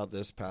fact about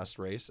this past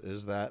race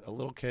is that a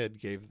little kid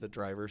gave the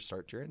driver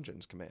 "Start your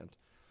engines" command.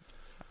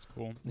 That's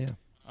cool.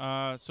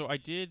 Yeah. So I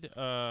did.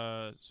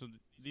 So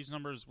these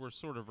numbers were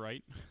sort of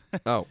right.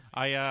 Oh.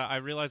 I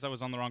realized I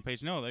was on the wrong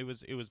page. No, it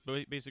was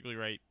basically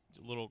right.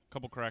 A little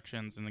couple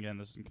corrections, and again,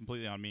 this is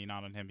completely on me,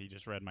 not on him. He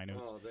just read my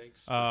notes. Oh,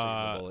 thanks. For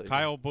taking the bullet.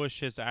 Kyle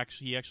Busch has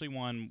actually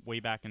won way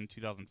back in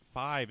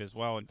 2005 as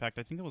well. In fact,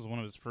 I think that was one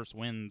of his first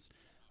wins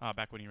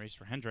back when he raced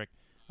for Hendrick.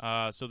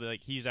 So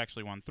he's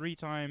actually won 3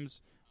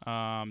 times.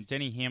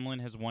 Denny Hamlin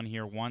has won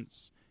here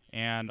once.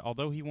 And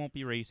although he won't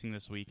be racing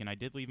this week, and I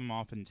did leave him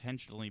off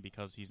intentionally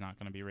because he's not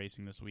going to be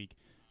racing this week,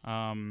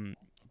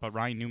 but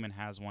Ryan Newman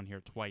has won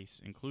here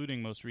twice,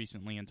 including most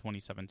recently in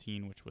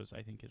 2017, which was,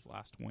 I think, his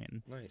last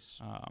win. Nice.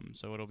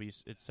 So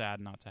it's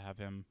sad not to have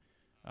him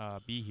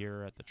be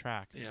here at the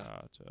track to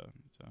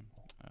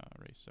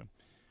race. So,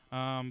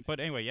 but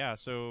anyway, yeah.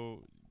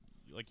 So,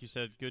 like you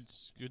said,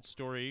 good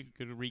story,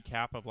 good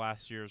recap of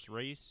last year's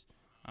race.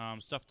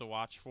 Stuff to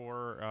watch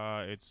for.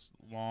 It's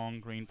long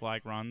green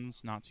flag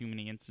runs. Not too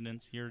many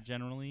incidents here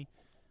generally.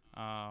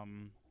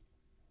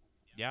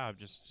 Yeah,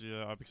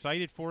 I'm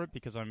excited for it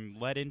because I'm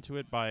led into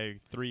it by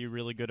 3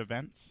 really good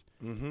events.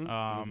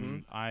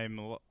 I'm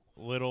a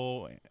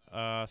little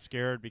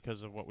scared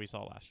because of what we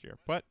saw last year,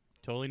 but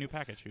totally new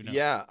package. Who knows?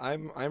 Yeah,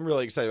 I'm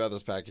really excited about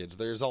this package.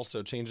 There's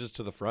also changes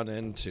to the front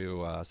end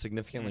to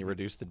significantly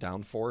reduce the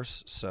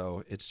downforce,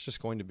 so it's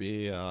just going to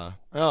be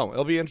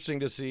it'll be interesting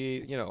to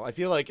see. I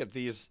feel like at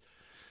these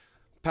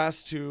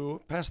past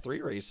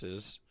 3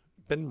 races,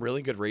 been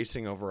really good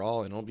racing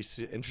overall, and it'll be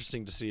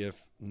interesting to see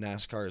if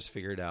NASCAR has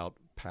figured out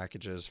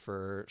packages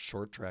for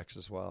short tracks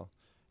as well.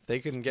 If they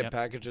can get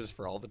packages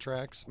for all the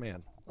tracks,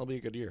 man, it'll be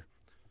a good year.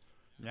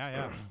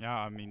 Yeah.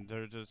 I mean,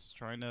 they're just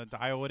trying to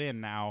dial it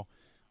in now.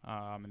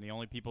 And the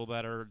only people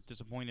that are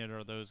disappointed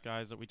are those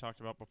guys that we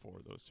talked about before,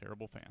 those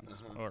terrible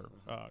fans.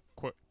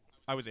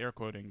 I was air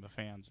quoting the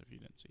fans if you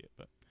didn't see it,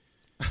 but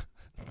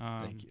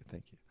thank you.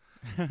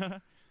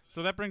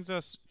 So that brings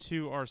us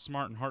to our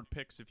Smart and Hard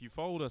picks. If you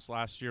followed us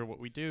last year, what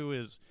we do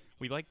is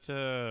we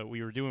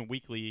were doing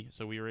weekly,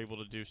 so we were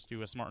able to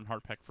do a Smart and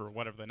Hard pick for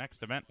whatever the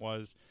next event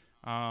was.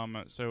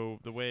 So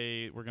the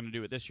way we're going to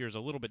do it this year is a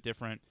little bit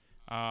different.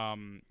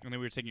 And then we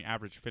were taking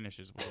average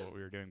finishes with what we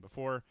were doing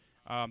before.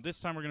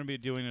 This time we're going to be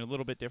doing it a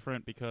little bit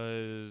different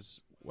because,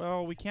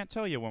 well, we can't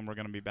tell you when we're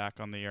going to be back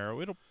on the air.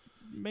 It'll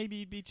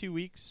maybe be 2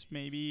 weeks,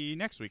 maybe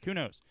next week. Who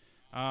knows?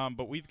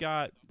 But we've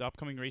got the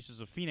upcoming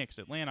races of Phoenix,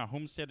 Atlanta,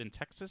 Homestead, and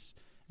Texas.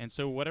 And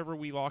so whatever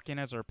we lock in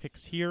as our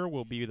picks here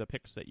will be the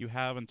picks that you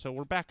have until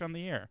we're back on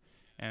the air.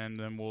 And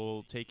then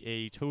we'll take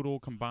a total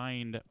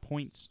combined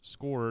points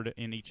scored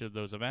in each of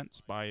those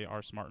events by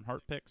our Smart and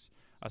Hard picks.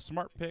 A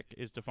Smart pick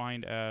is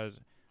defined as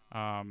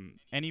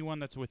anyone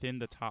that's within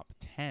the top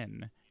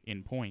 10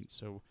 in points.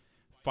 So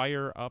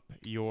fire up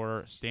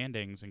your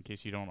standings in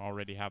case you don't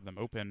already have them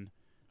open,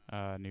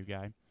 new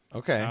guy.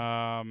 Okay.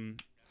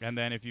 And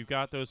then if you've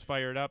got those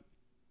fired up,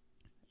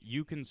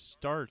 you can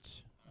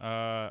start.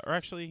 Or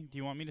actually, do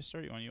you want me to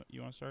start? You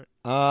want to start?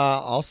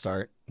 I'll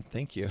start.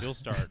 Thank you. You'll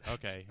start.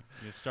 Okay.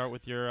 You start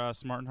with your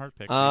Smart and Hard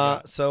pick.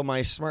 So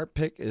my Smart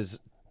pick is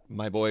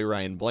my boy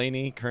Ryan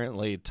Blaney,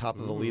 currently top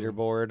of the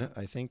leaderboard.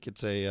 I think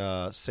it's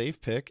a safe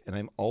pick, and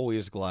I'm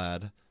always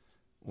glad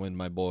when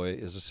my boy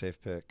is a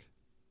safe pick.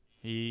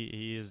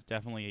 He is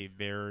definitely a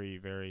very,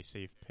 very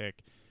safe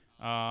pick.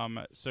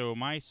 So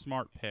my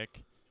Smart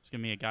pick is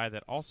going to be a guy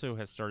that also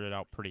has started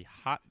out pretty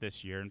hot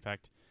this year. In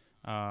fact,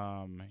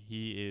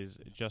 he is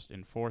just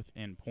in 4th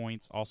in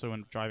points, also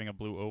in driving a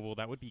blue oval.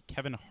 That would be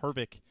Kevin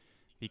Harvick,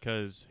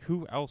 because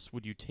who else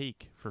would you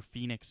take for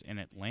Phoenix and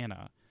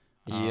Atlanta?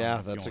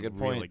 Yeah, that's a good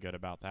point. Really good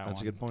about that.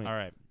 That's a good point. All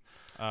right,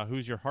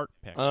 who's your heart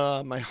pick?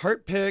 My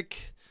heart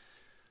pick.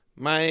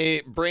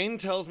 My brain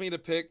tells me to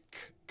pick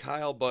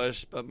Kyle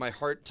Busch, but my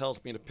heart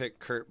tells me to pick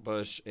Kurt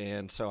Busch,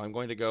 and so I'm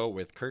going to go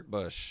with Kurt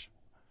Busch.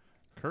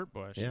 Kurt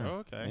Busch. Yeah. Oh,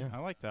 okay. Yeah. I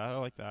like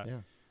that.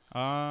 Yeah.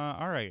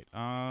 All right.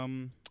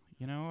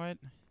 You know what?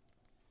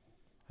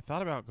 I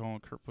thought about going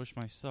Kurt Busch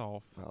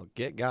myself. Well,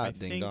 get God,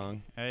 ding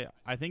dong.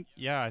 I think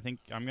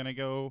I'm gonna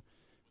go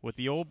with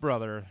the old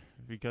brother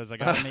because I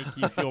gotta make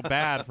you feel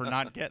bad for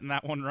not getting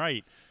that one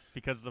right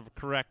because the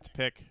correct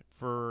pick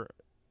for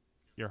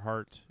your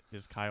heart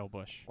is Kyle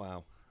Busch.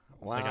 Wow.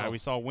 The guy we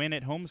saw win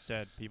at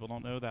Homestead. People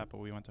don't know that, but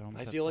we went to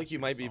Homestead. I feel like you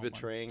might be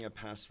betraying a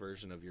past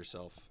version of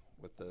yourself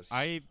with this.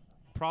 I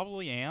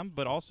probably am,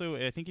 but also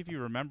I think if you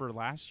remember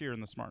last year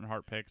in the Smart and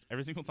Heart picks,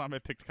 every single time I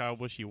picked Kyle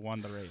Busch, he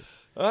won the race.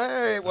 All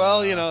right,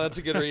 well, that's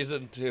a good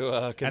reason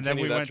to continue that tradition. And then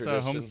we went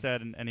to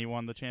Homestead, and he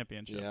won the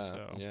championship. Yeah,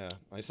 so. yeah.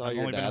 I saw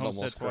your dad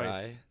almost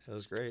cry. It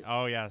was great.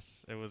 Oh,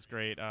 yes, it was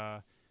great.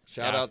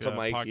 Shout out to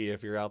Mikey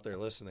if you're out there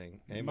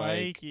listening. Hey,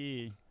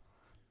 Mikey.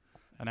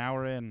 An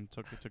hour in,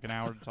 took an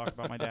hour to talk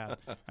about my dad.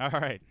 All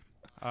right,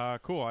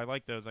 cool. I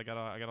like those. I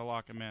gotta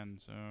lock them in.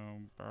 So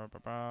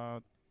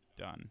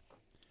done.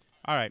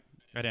 All right,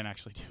 I didn't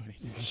actually do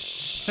anything.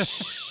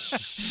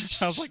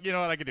 I was like, you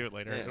know what? I can do it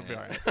later. It'll be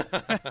all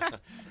right.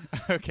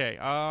 Okay.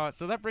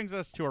 So that brings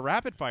us to a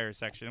rapid fire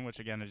section, which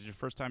again is your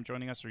first time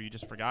joining us, or you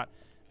just forgot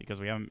because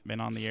we haven't been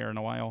on the air in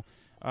a while.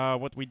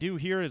 What we do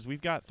here is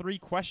we've got 3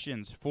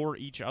 questions for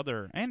each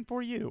other and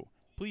for you.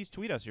 Please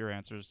tweet us your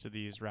answers to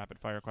these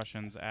rapid-fire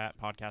questions at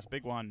Podcast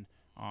Big One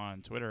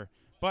on Twitter.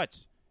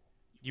 But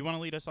you want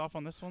to lead us off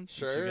on this one?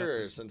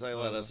 Sure. Since I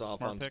let us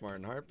off on Smart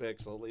and Heart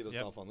Picks, I'll lead us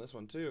off on this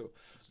one, too.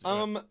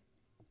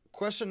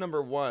 Question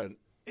number 1.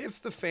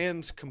 If the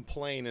fans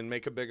complain and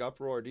make a big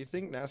uproar, do you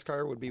think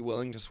NASCAR would be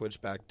willing to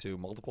switch back to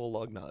multiple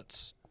lug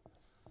nuts?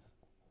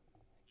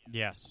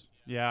 Yes.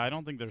 Yeah, I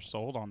don't think they're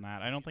sold on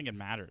that. I don't think it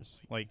matters.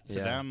 Like, to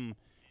them...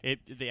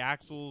 the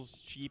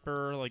axle's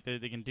cheaper, like they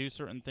can do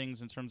certain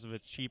things in terms of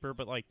it's cheaper,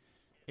 but like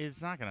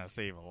it's not gonna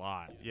save a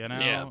lot, you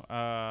know.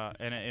 Yeah.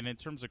 And in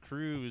terms of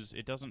crews,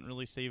 it doesn't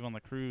really save on the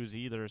crews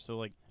either. So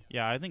like,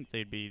 yeah, I think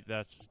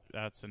that's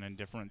an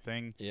indifferent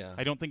thing. Yeah.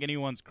 I don't think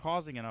anyone's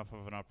causing enough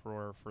of an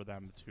uproar for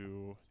them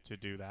to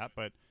do that,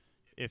 but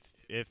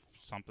if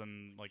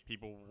something like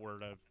people were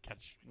to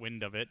catch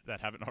wind of it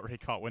that haven't already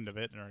caught wind of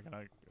it and are going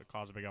to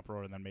cause a big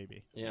uproar, then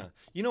maybe. Yeah.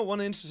 One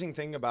interesting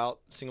thing about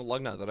single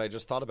lug nut that I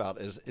just thought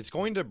about is it's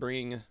going to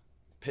bring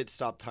pit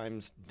stop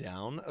times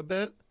down a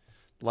bit,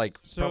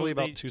 probably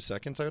about 2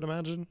 seconds, I would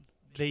imagine.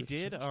 They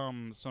did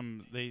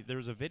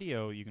there's a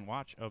video you can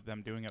watch of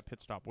them doing a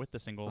pit stop with the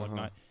single lug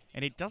nut,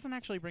 and it doesn't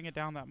actually bring it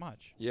down that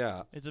much.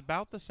 Yeah. It's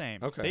about the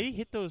same. Okay. They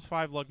hit those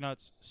 5 lug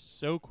nuts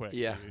so quick.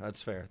 Yeah, dude.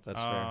 that's fair.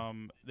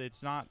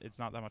 It's not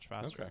that much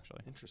faster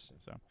actually. Interesting.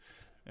 So,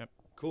 yep.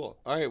 Cool.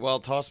 All right, well,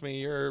 toss me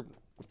your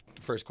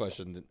first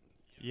question.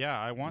 Yeah,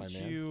 I want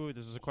you,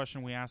 this is a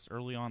question we asked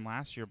early on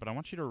last year, but I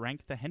want you to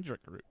rank the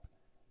Hendrick group.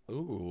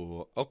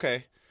 Ooh,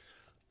 okay.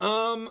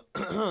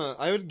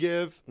 I would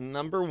give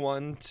number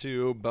 1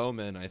 to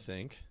Bowman, I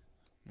think.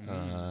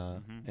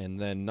 And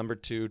then number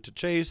 2 to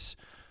Chase,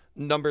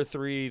 number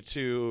 3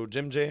 to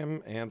Jim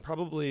Jam, and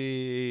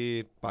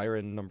probably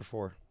Byron, number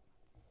 4.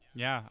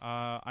 Yeah,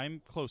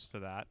 I'm close to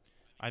that.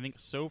 I think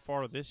so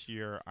far this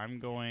year, I'm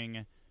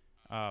going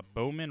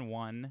Bowman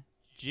 1,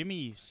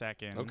 Jimmy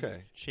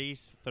 2nd,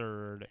 Chase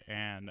 3rd,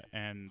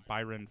 and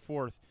Byron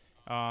 4th.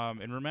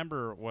 And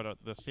remember what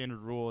the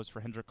standard rule is for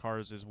Hendrick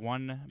cars is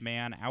 1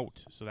 man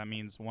out. So that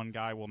means one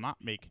guy will not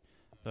make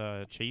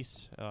the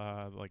chase,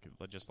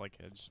 just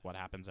what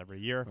happens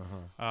every year.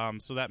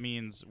 So that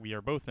means we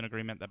are both in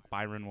agreement that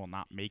Byron will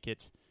not make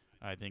it.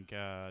 I think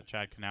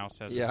Chad Knaus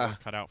has his work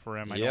cut out for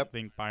him. I don't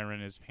think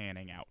Byron is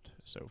panning out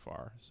so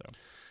far. So.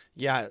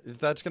 Yeah,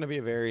 that's going to be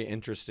a very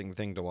interesting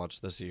thing to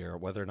watch this year,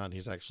 whether or not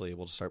he's actually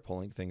able to start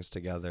pulling things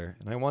together.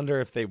 And I wonder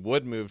if they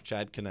would move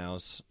Chad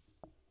Knaus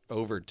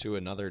over to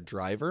another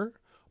driver,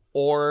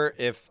 or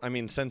if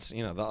since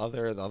the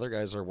other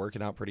guys are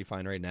working out pretty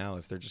fine right now,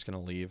 if they're just going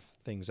to leave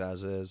things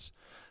as is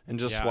and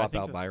just swap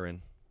out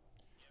Byron.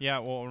 Yeah,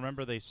 well,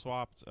 remember they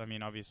swapped.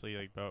 Obviously,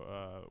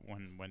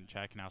 when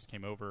Chad Knaus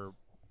came over,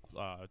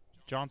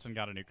 Johnson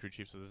got a new crew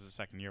chief, so this is the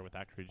second year with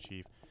that crew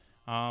chief.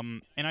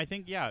 And I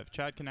think if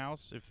Chad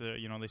Knaus, if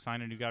they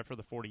sign a new guy for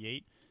the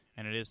 48,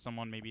 and it is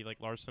someone maybe like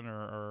Larson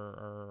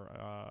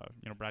or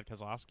Brad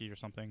Keselowski or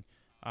something.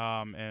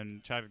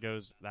 And Chad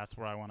goes, that's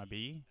where I want to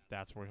be.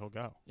 That's where he'll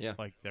go. Yeah.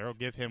 They'll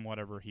give him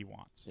whatever he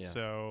wants. Yeah.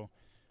 So,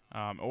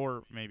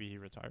 or maybe he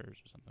retires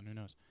or something. Who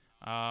knows?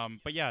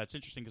 But yeah, it's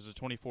interesting because the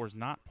 24 is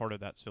not part of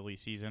that silly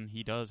season.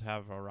 He does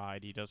have a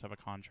ride. He does have a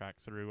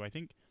contract through, I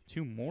think,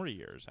 2 more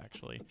years,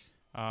 actually.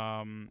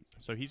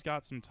 So he's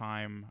got some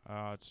time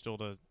still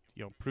to,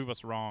 prove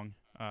us wrong.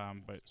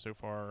 But so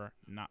far,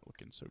 not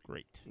looking so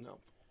great.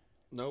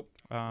 Nope.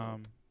 All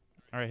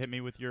right, hit me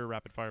with your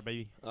rapid fire,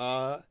 baby.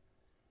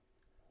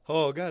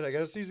 Oh, God, I got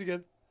to sneeze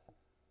again.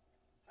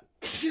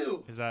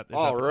 Is that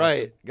all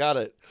right? Got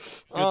it.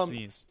 Good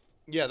sneeze.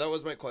 Yeah, that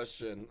was my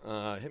question.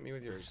 Hit me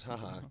with yours.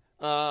 Haha.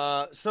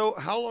 So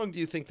how long do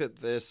you think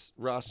that this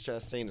Ross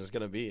Chastain is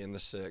going to be in the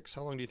 6?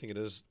 How long do you think it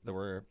is that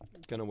we're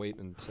going to wait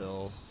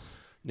until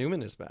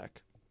Newman is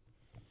back?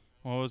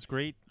 Well, it was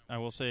great. I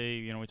will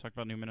say, we talked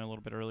about Newman a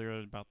little bit earlier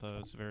about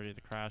the severity of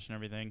the crash and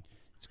everything.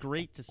 It's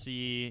great to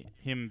see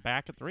him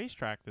back at the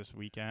racetrack this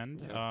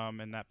weekend. Yeah.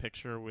 And that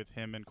picture with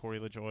him and Corey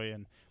LaJoie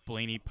and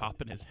Blaney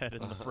popping his head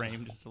in the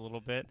frame just a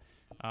little bit.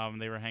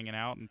 They were hanging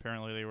out, and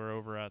apparently they were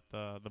over at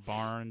the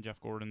barn, Jeff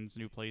Gordon's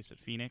new place at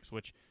Phoenix,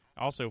 which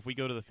also, if we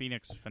go to the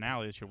Phoenix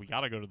finale this year, we got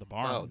to go to the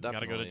barn. Oh, we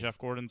got to go to Jeff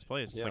Gordon's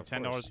place. Yeah, it's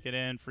like $10 to get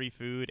in, free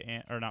food,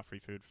 or not free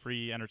food,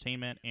 free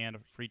entertainment, and a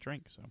free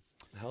drink. So,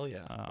 hell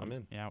yeah, I'm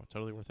in. Yeah,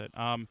 totally worth it.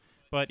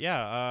 But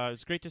yeah,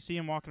 it's great to see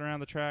him walking around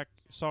the track.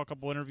 Saw a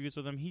couple interviews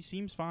with him. He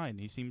seems fine.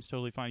 He seems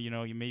totally fine.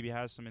 He maybe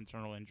has some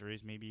internal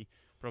injuries, maybe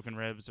broken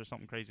ribs or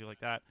something crazy like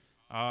that.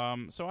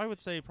 So I would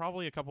say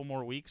probably a couple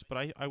more weeks,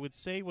 but I would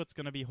say what's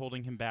going to be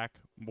holding him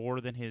back more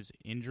than his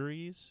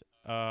injuries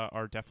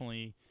are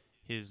definitely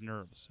his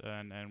nerves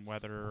and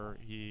whether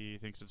he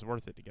thinks it's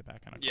worth it to get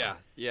back on a car.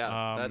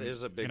 Yeah, that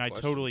is a big question. And I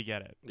totally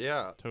get it.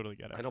 Yeah. Totally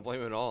get it. I don't blame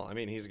him at all. I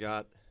mean, he's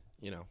got,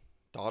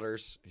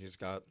 daughters. He's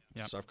got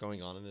stuff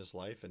going on in his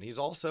life, and he's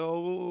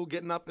also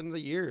getting up in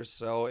the years,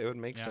 so it would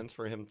make sense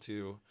for him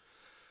to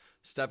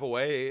step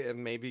away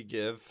and maybe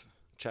give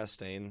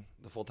Chastain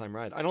the full-time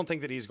ride. I don't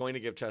think that he's going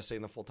to give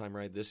Chastain the full-time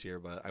ride this year,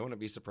 but I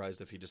wouldn't be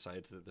surprised if he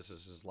decides that this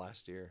is his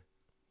last year.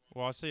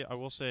 Well, I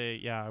will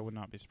say, I would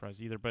not be surprised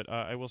either. But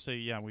I will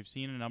say, we've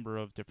seen a number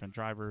of different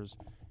drivers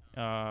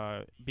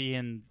be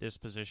in this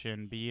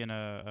position, be in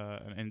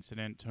an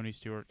incident. Tony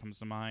Stewart comes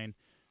to mind.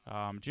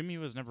 Jimmy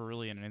was never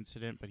really in an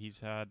incident, but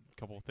he's had a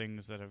couple of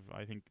things that have,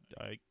 I think,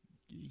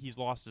 he's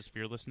lost his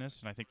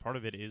fearlessness, and I think part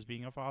of it is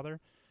being a father.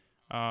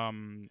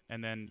 And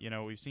then,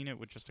 we've seen it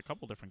with just a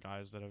couple different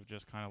guys that have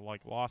just kind of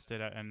like lost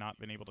it and not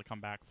been able to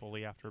come back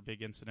fully after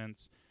big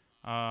incidents.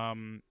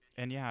 And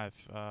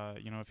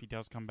if he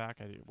does come back,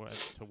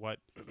 what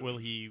will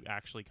he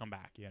actually come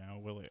back?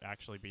 Will it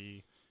actually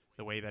be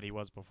the way that he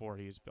was before?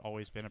 He's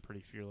always been a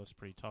pretty fearless,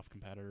 pretty tough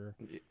competitor.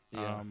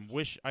 Yeah.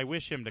 I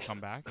wish him to come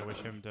back. I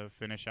wish him to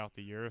finish out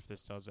the year. If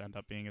this does end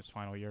up being his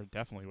final year,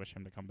 definitely wish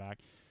him to come back.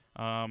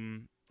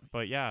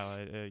 But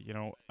yeah,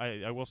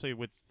 I will say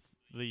with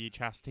the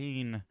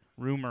Chastain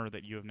rumor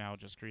that you have now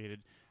just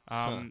created,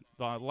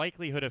 the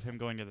likelihood of him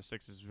going to the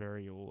 6 is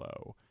very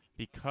low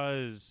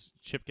because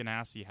Chip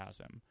Ganassi has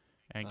him.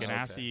 And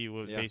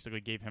Ganassi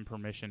basically gave him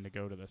permission to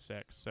go to the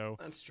 6. So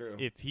that's true.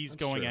 If he's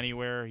going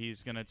anywhere,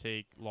 he's going to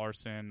take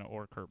Larson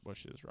or Kurt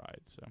Busch's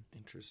ride. So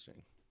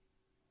interesting.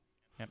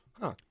 Yep.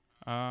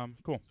 Huh.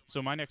 Cool.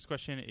 So my next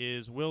question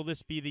is, will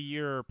this be the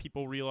year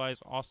people realize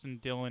Austin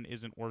Dillon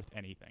isn't worth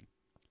anything?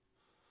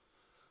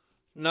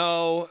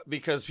 No,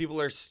 because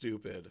people are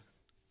stupid,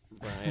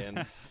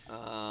 Brian.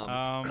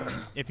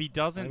 If he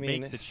doesn't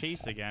make the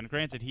chase again,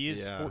 granted, he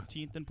is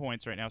 14th in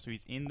points right now, so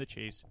he's in the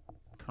chase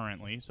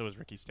currently. So is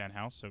Ricky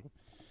Stenhouse. So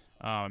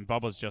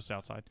Bubba's just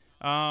outside.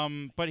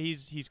 But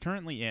he's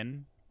currently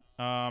in.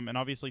 And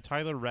obviously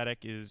Tyler Reddick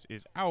is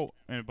out.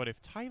 But if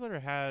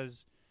Tyler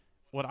has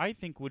what I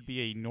think would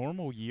be a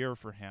normal year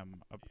for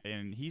him,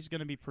 and he's going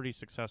to be pretty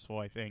successful,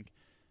 I think,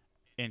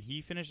 and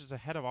he finishes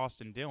ahead of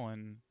Austin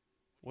Dillon,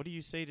 what do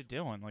you say to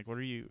Dillon? Like,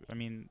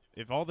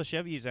 if all the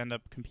Chevys end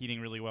up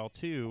competing really well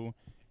too,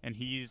 and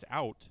he's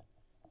out,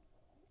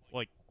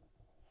 like,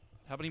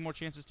 how many more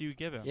chances do you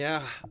give him?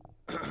 Yeah.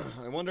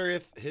 I wonder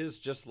if his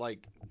just,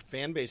 like,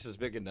 fan base is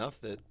big enough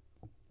that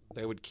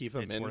they would keep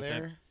him in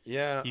there. It.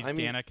 Yeah. He's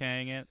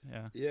Danica-ing it.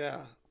 Yeah.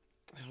 Yeah.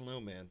 I don't know,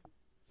 man.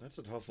 That's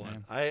a tough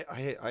one. Yeah.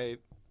 I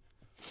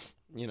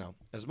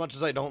as much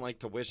as I don't like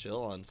to wish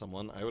ill on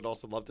someone, I would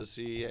also love to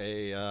see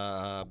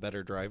a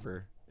better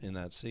driver in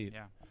that seat.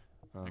 Yeah.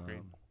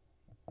 Agreed.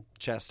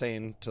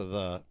 Chastain to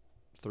the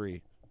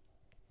 3.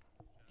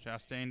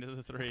 Chastain to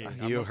the 3.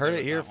 You heard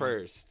it here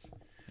first.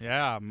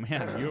 Yeah,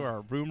 man, you are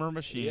a rumor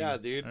machine. Yeah,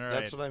 dude,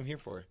 that's what I'm here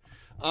for.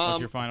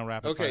 What's your final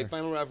rapid fire? Okay,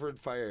 final rapid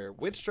fire.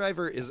 Which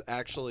driver is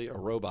actually a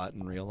robot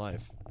in real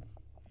life?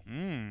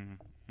 I'm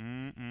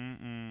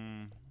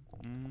going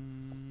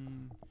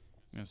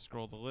to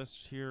scroll the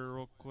list here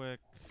real quick.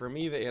 For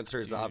me, the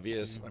answer is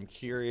obvious. I'm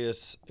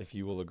curious if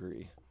you will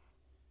agree.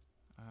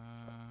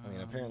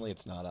 Apparently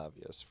it's not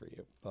obvious for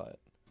you, but...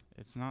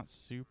 It's not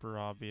super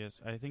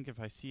obvious. I think if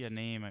I see a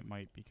name, it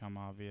might become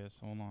obvious.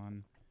 Hold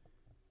on.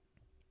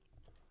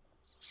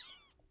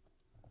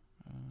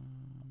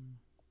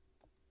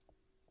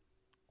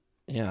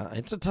 Yeah,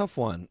 it's a tough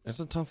one.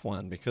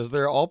 Because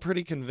they're all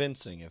pretty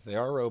convincing. If they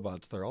are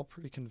robots, they're all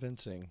pretty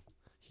convincing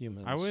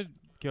humans. I would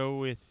go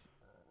with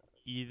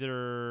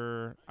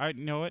either... I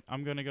know it.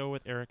 I'm going to go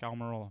with Eric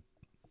Almirola.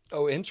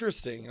 Oh,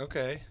 interesting.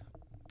 Okay.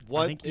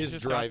 What is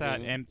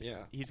driving?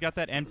 He's got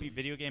that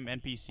video game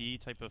NPC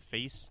type of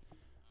face.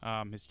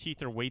 His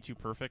teeth are way too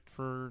perfect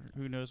for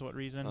who knows what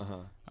reason.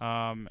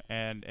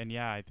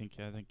 I think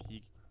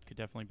he could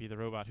definitely be the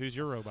robot. Who's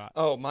your robot?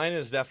 Oh, mine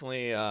is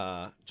definitely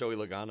Joey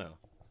Logano,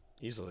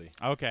 easily.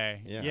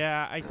 Okay.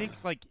 Yeah. I think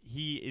like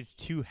he is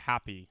too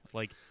happy.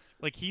 Like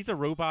Like, he's a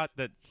robot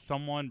that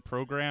someone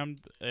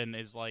programmed and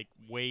is, like,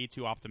 way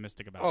too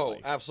optimistic about Oh,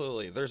 life.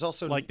 absolutely. There's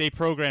also... Like, they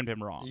programmed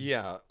him wrong.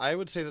 Yeah, I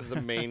would say that the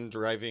main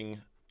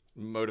driving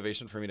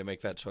motivation for me to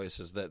make that choice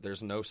is that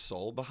there's no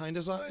soul behind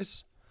his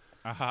eyes.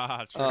 True.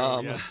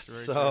 Yes,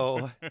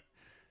 so,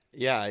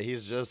 yeah,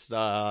 he's just...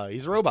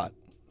 he's a robot.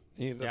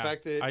 The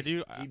fact that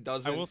he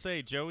doesn't... I will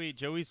say,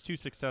 Joey's too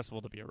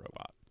successful to be a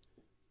robot.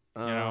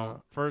 You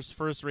know,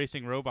 first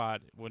racing robot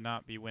would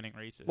not be winning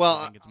races. Well,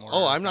 I think it's more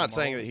I'm not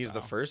saying that he's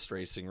the first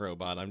racing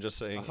robot. I'm just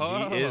saying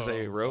he is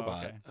a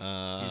robot.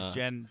 Okay.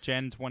 He's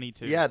Gen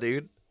 22. Yeah,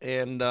 dude.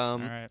 And all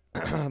right.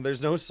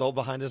 there's no soul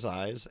behind his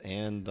eyes,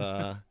 and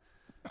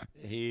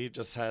he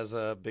just has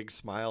a big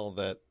smile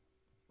that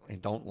I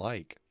don't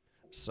like.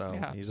 So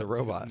he's a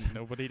robot.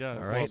 Nobody does.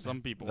 All right. Well, some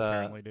people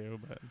apparently do,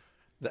 but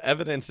the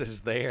evidence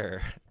is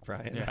there,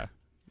 Brian. Yeah.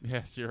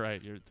 Yes, you're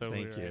right. You're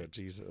totally right. Thank you,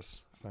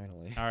 Jesus.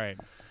 Finally. All right.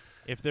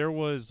 If there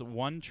was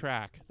one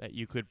track that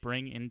you could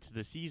bring into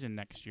the season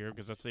next year,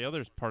 because that's the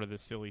other part of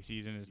this silly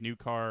season, is new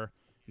car,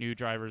 new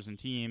drivers and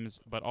teams,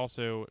 but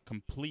also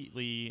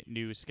completely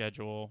new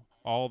schedule.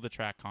 All the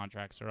track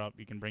contracts are up.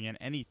 You can bring in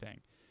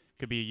anything.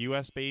 Could be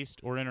U.S.-based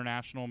or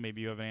international.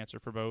 Maybe you have an answer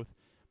for both.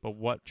 But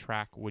what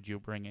track would you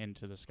bring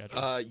into the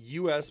schedule?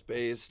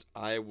 U.S.-based,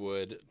 I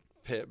would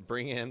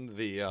bring in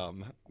the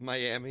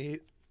Miami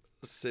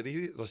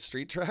City, the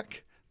street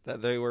track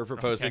that they were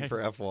proposing for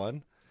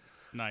F1.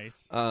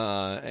 Nice.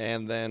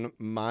 And then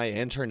my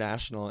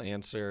international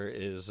answer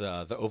is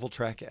the oval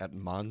track at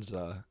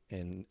Monza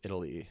in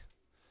Italy.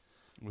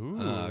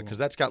 Ooh. Because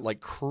that's got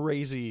like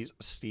crazy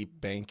steep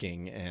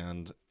banking,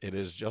 and it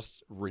is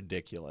just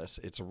ridiculous.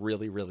 It's a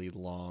really, really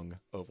long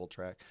oval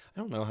track. I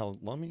don't know how.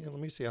 Let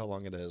me see how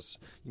long it is.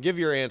 Give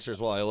your answers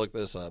while I look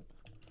this up.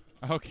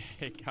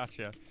 Okay,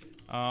 gotcha.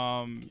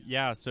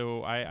 Yeah,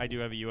 so I do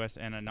have a U.S.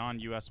 and a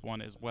non-U.S.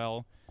 one as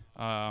well.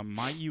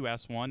 My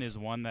U.S. one is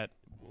one that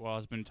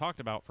has been talked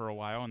about for a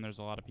while, and there's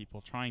a lot of people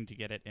trying to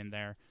get it in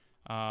there.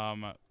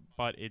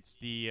 But it's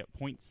the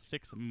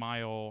 0.6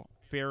 mile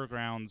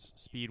Fairgrounds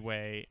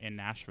Speedway in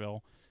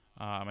Nashville.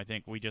 I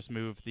think we just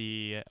moved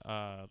the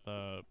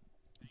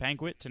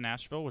banquet to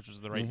Nashville, which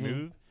was the right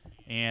move,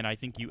 and I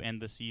think you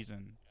end the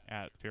season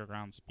at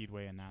Fairgrounds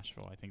Speedway in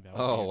Nashville. I think that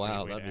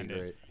would be that'd be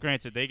great.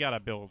 Granted, they gotta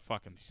build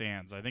fucking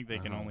stands. I think they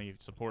can only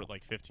support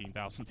like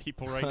 15,000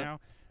 people right now.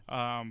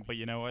 But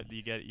you know what?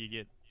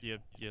 You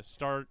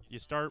start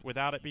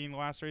without it being the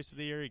last race of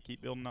the year. You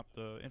keep building up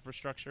the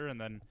infrastructure, and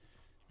then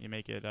you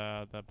make it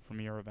the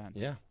premier event.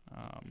 Yeah.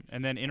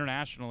 And then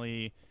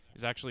internationally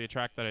is actually a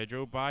track that I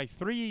drove by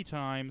 4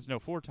 times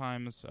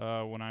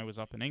when I was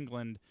up in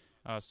England.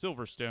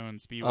 Silverstone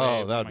Speedway.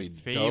 Oh, that'd be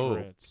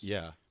favorites. Dope.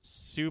 Yeah.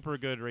 Super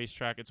good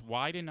racetrack. It's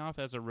wide enough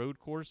as a road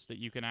course that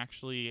you can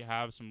actually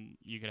have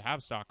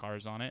stock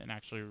cars on it and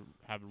actually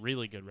have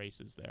really good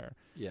races there.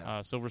 Yeah.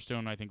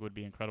 Silverstone, I think, would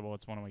be incredible.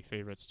 It's one of my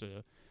favorites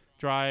to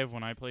drive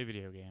when I play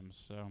video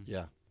games. So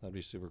yeah, that'd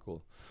be super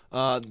cool.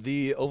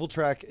 The oval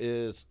track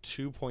is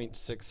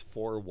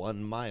 2.641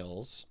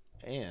 miles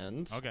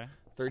and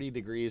 30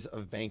 degrees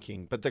of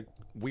banking. But the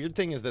weird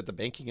thing is that the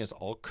banking is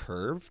all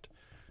curved.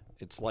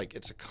 It's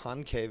a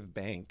concave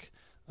bank.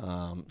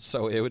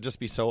 So it would just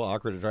be so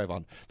awkward to drive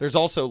on. There's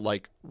also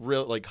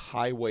real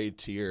highway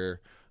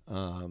tier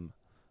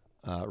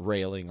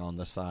railing on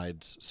the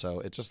sides,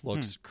 so it just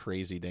looks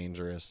crazy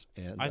dangerous.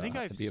 And I think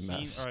it'd be a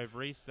mess. I've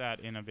raced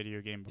that in a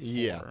video game before.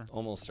 Yeah,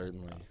 almost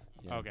certainly.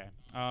 Yeah. Okay.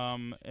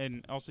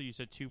 And also you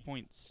said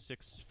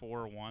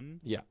 2.641.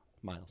 Yeah,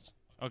 miles.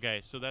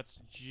 Okay, so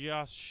that's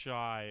just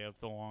shy of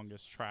the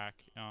longest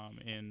track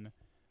in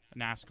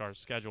NASCAR's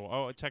schedule.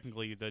 Oh,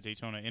 technically the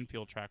Daytona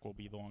infield track will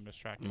be the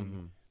longest track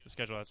in the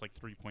schedule. That's like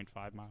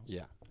 3.5 miles.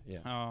 Yeah.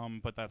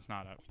 But that's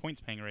not a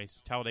points-paying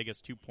race.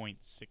 Talladega's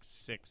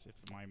 2.66, if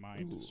my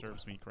mind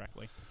serves me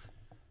correctly.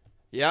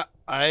 Yeah,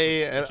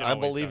 I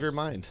believe your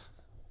mind.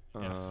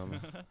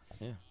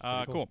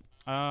 Yeah. Cool.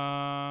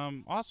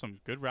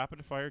 Awesome. Good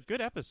rapid fire.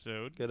 Good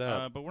episode. Good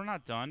app. But we're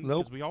not done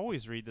Nope. because we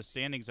always read the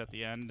standings at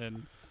the end,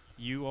 and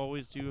you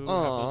always do have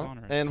those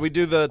honors. And we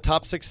do the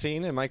top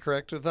 16. Am I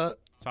correct with that?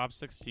 Top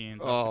 16.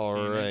 All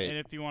right. And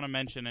if you want to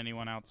mention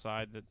anyone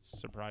outside that's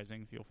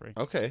surprising, feel free.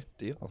 Okay,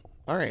 deal.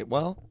 All right,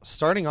 well,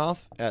 starting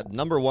off at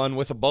number 1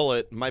 with a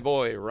bullet, my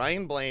boy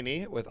Ryan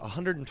Blaney with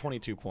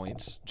 122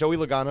 points. Joey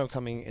Logano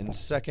coming in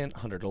second,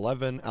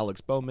 111.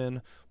 Alex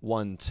Bowman,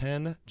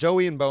 110.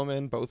 Joey and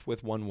Bowman both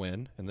with 1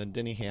 win. And then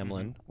Denny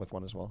Hamlin with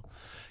 1 as well.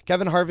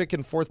 Kevin Harvick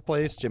in 4th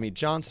place. Jimmy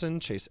Johnson,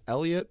 Chase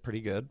Elliott,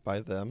 pretty good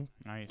by them.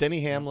 Nice. Denny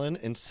Hamlin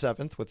in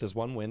 7th with his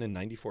 1 win and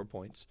 94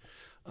 points.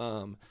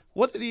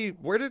 Where did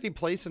he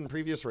place in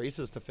previous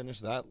races to finish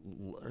that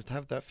or to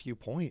have that few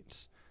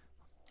points?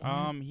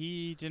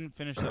 He didn't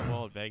finish that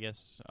well at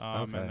Vegas.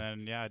 Okay.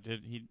 And then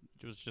he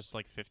was just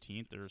like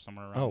 15th or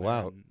somewhere around. Oh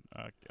wow!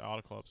 There in,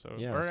 Auto Club. So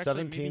yeah, or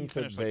actually, 17th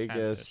at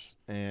Vegas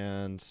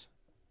and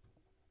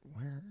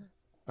where?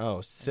 Oh,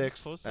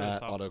 6th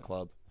at Auto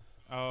Club.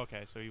 Oh,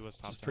 okay. So he was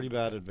top. Just pretty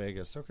bad at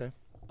Vegas. Okay.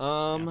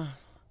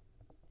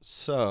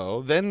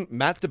 So then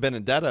Matt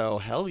DiBenedetto,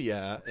 hell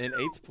yeah, in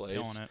 8th place.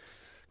 Killing it.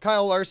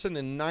 Kyle Larson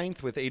in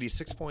 9th with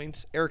 86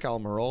 points. Eric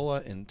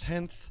Almirola in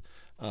 10th.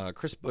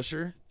 Chris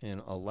Buescher in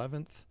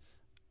 11th.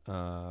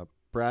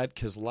 Brad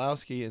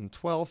Keselowski in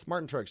 12th.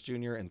 Martin Truex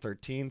Jr. in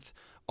 13th.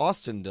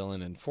 Austin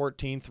Dillon in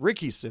 14th.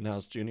 Ricky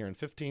Stenhouse Jr. in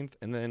 15th.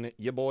 And then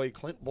your boy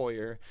Clint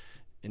Boyer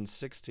in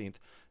 16th.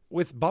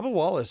 With Bubba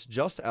Wallace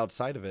just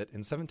outside of it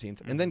in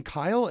 17th. And then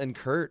Kyle and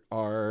Kurt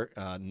are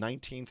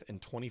 19th and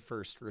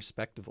 21st,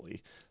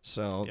 respectively.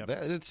 So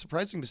it's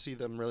surprising to see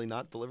them really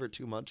not deliver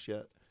too much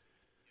yet.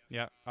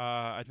 Yeah,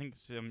 I think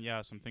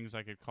some things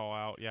I could call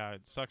out. Yeah,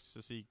 it sucks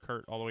to see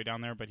Kurt all the way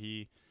down there, but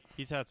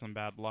he's had some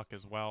bad luck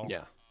as well.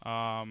 Yeah.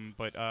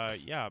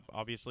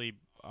 Obviously,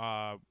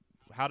 how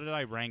did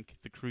I rank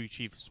the crew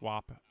chief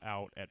swap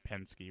out at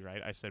Penske,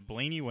 right? I said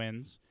Blaney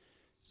wins.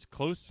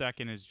 Close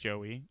second is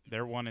Joey.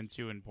 They're 1 and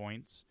 2 in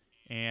points.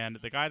 And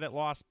the guy that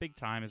lost big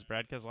time is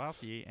Brad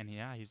Keselowski, and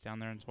he's down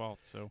there in 12th.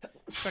 So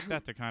expect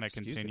that to kind of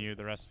continue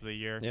the rest of the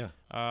year. Yeah.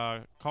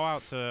 Call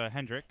out to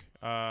Hendrick.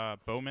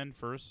 Bowman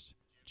first.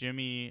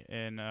 Jimmy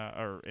in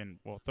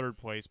third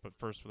place, but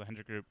first for the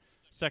Hendrick Group.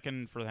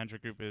 Second for the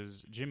Hendrick Group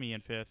is Jimmy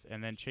in 5th,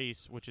 and then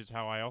Chase, which is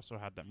how I also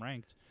had them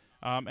ranked.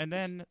 And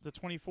then the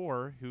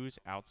 24, who's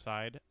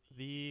outside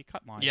the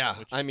cut line. Yeah,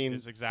 which I mean,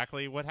 is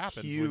exactly what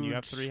happens when you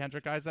have 3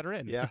 Hendrick guys that are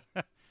in. Yeah.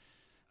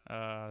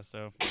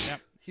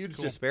 Huge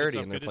cool. disparity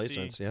in their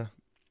placements. Yeah.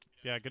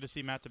 Yeah, good to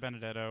see Matt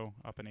DiBenedetto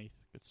up in 8th.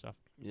 Good stuff.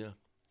 Yeah.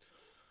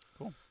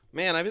 Cool.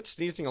 Man, I've been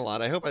sneezing a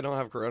lot. I hope I don't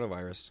have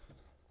coronavirus.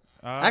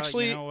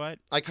 Actually, you know what?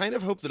 I kind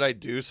of hope that I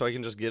do so I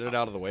can just get it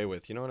out of the way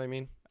with. You know what I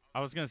mean? I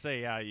was going to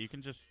say, yeah, you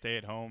can just stay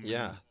at home.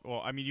 Yeah.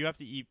 You have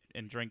to eat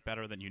and drink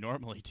better than you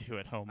normally do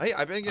at home. Hey,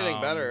 I've been getting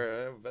better. I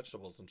have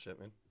vegetables and shit,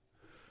 man.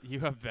 You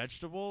have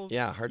vegetables?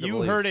 Yeah, hard to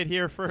believe. You heard it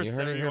here first.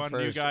 Everyone,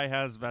 New Guy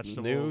has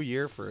vegetables. New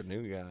year for a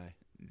new guy.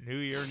 New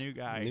year, new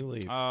guy. New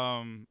leaf.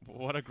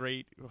 What a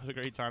great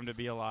time to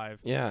be alive.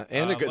 Yeah,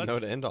 and a good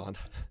note to end on.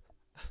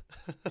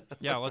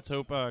 Yeah, let's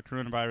hope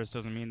coronavirus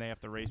doesn't mean they have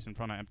to race in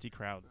front of empty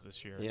crowds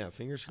this year. Yeah,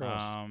 fingers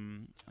crossed.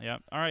 Yeah.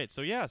 All right.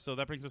 So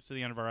that brings us to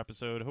the end of our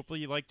episode. Hopefully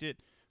you liked it.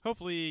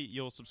 Hopefully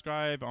you'll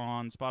subscribe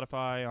on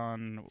Spotify,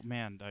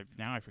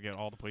 now I forget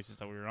all the places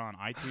that we were on.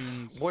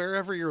 iTunes.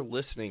 Wherever you're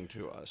listening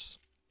to us.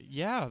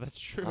 Yeah, that's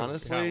true.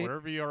 Honestly.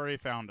 Wherever you already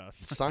found us.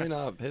 Sign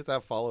up. Hit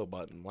that follow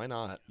button. Why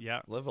not?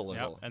 Yeah. Live a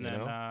little. And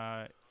then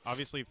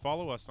obviously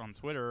follow us on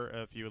Twitter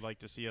if you would like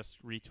to see us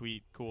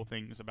retweet cool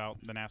things about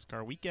the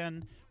NASCAR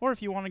weekend, or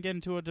if you want to get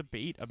into a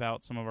debate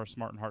about some of our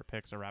Smart and Heart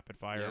picks or rapid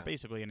fire, or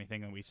basically anything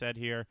that we said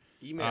here.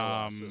 Email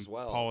us as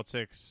well.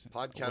 Politics.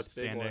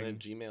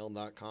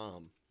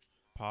 Podcastbig1@gmail.com.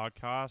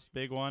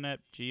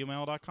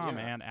 Podcastbig1@gmail.com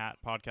and at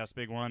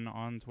podcastbig1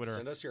 on Twitter.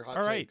 Send us your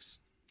hot takes.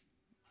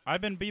 I've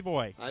been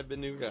Bboy. I've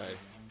been New Guy.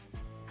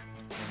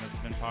 And this has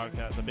been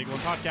the Big One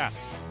Podcast.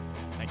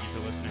 Thank you for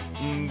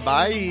listening.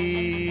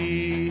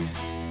 Bye.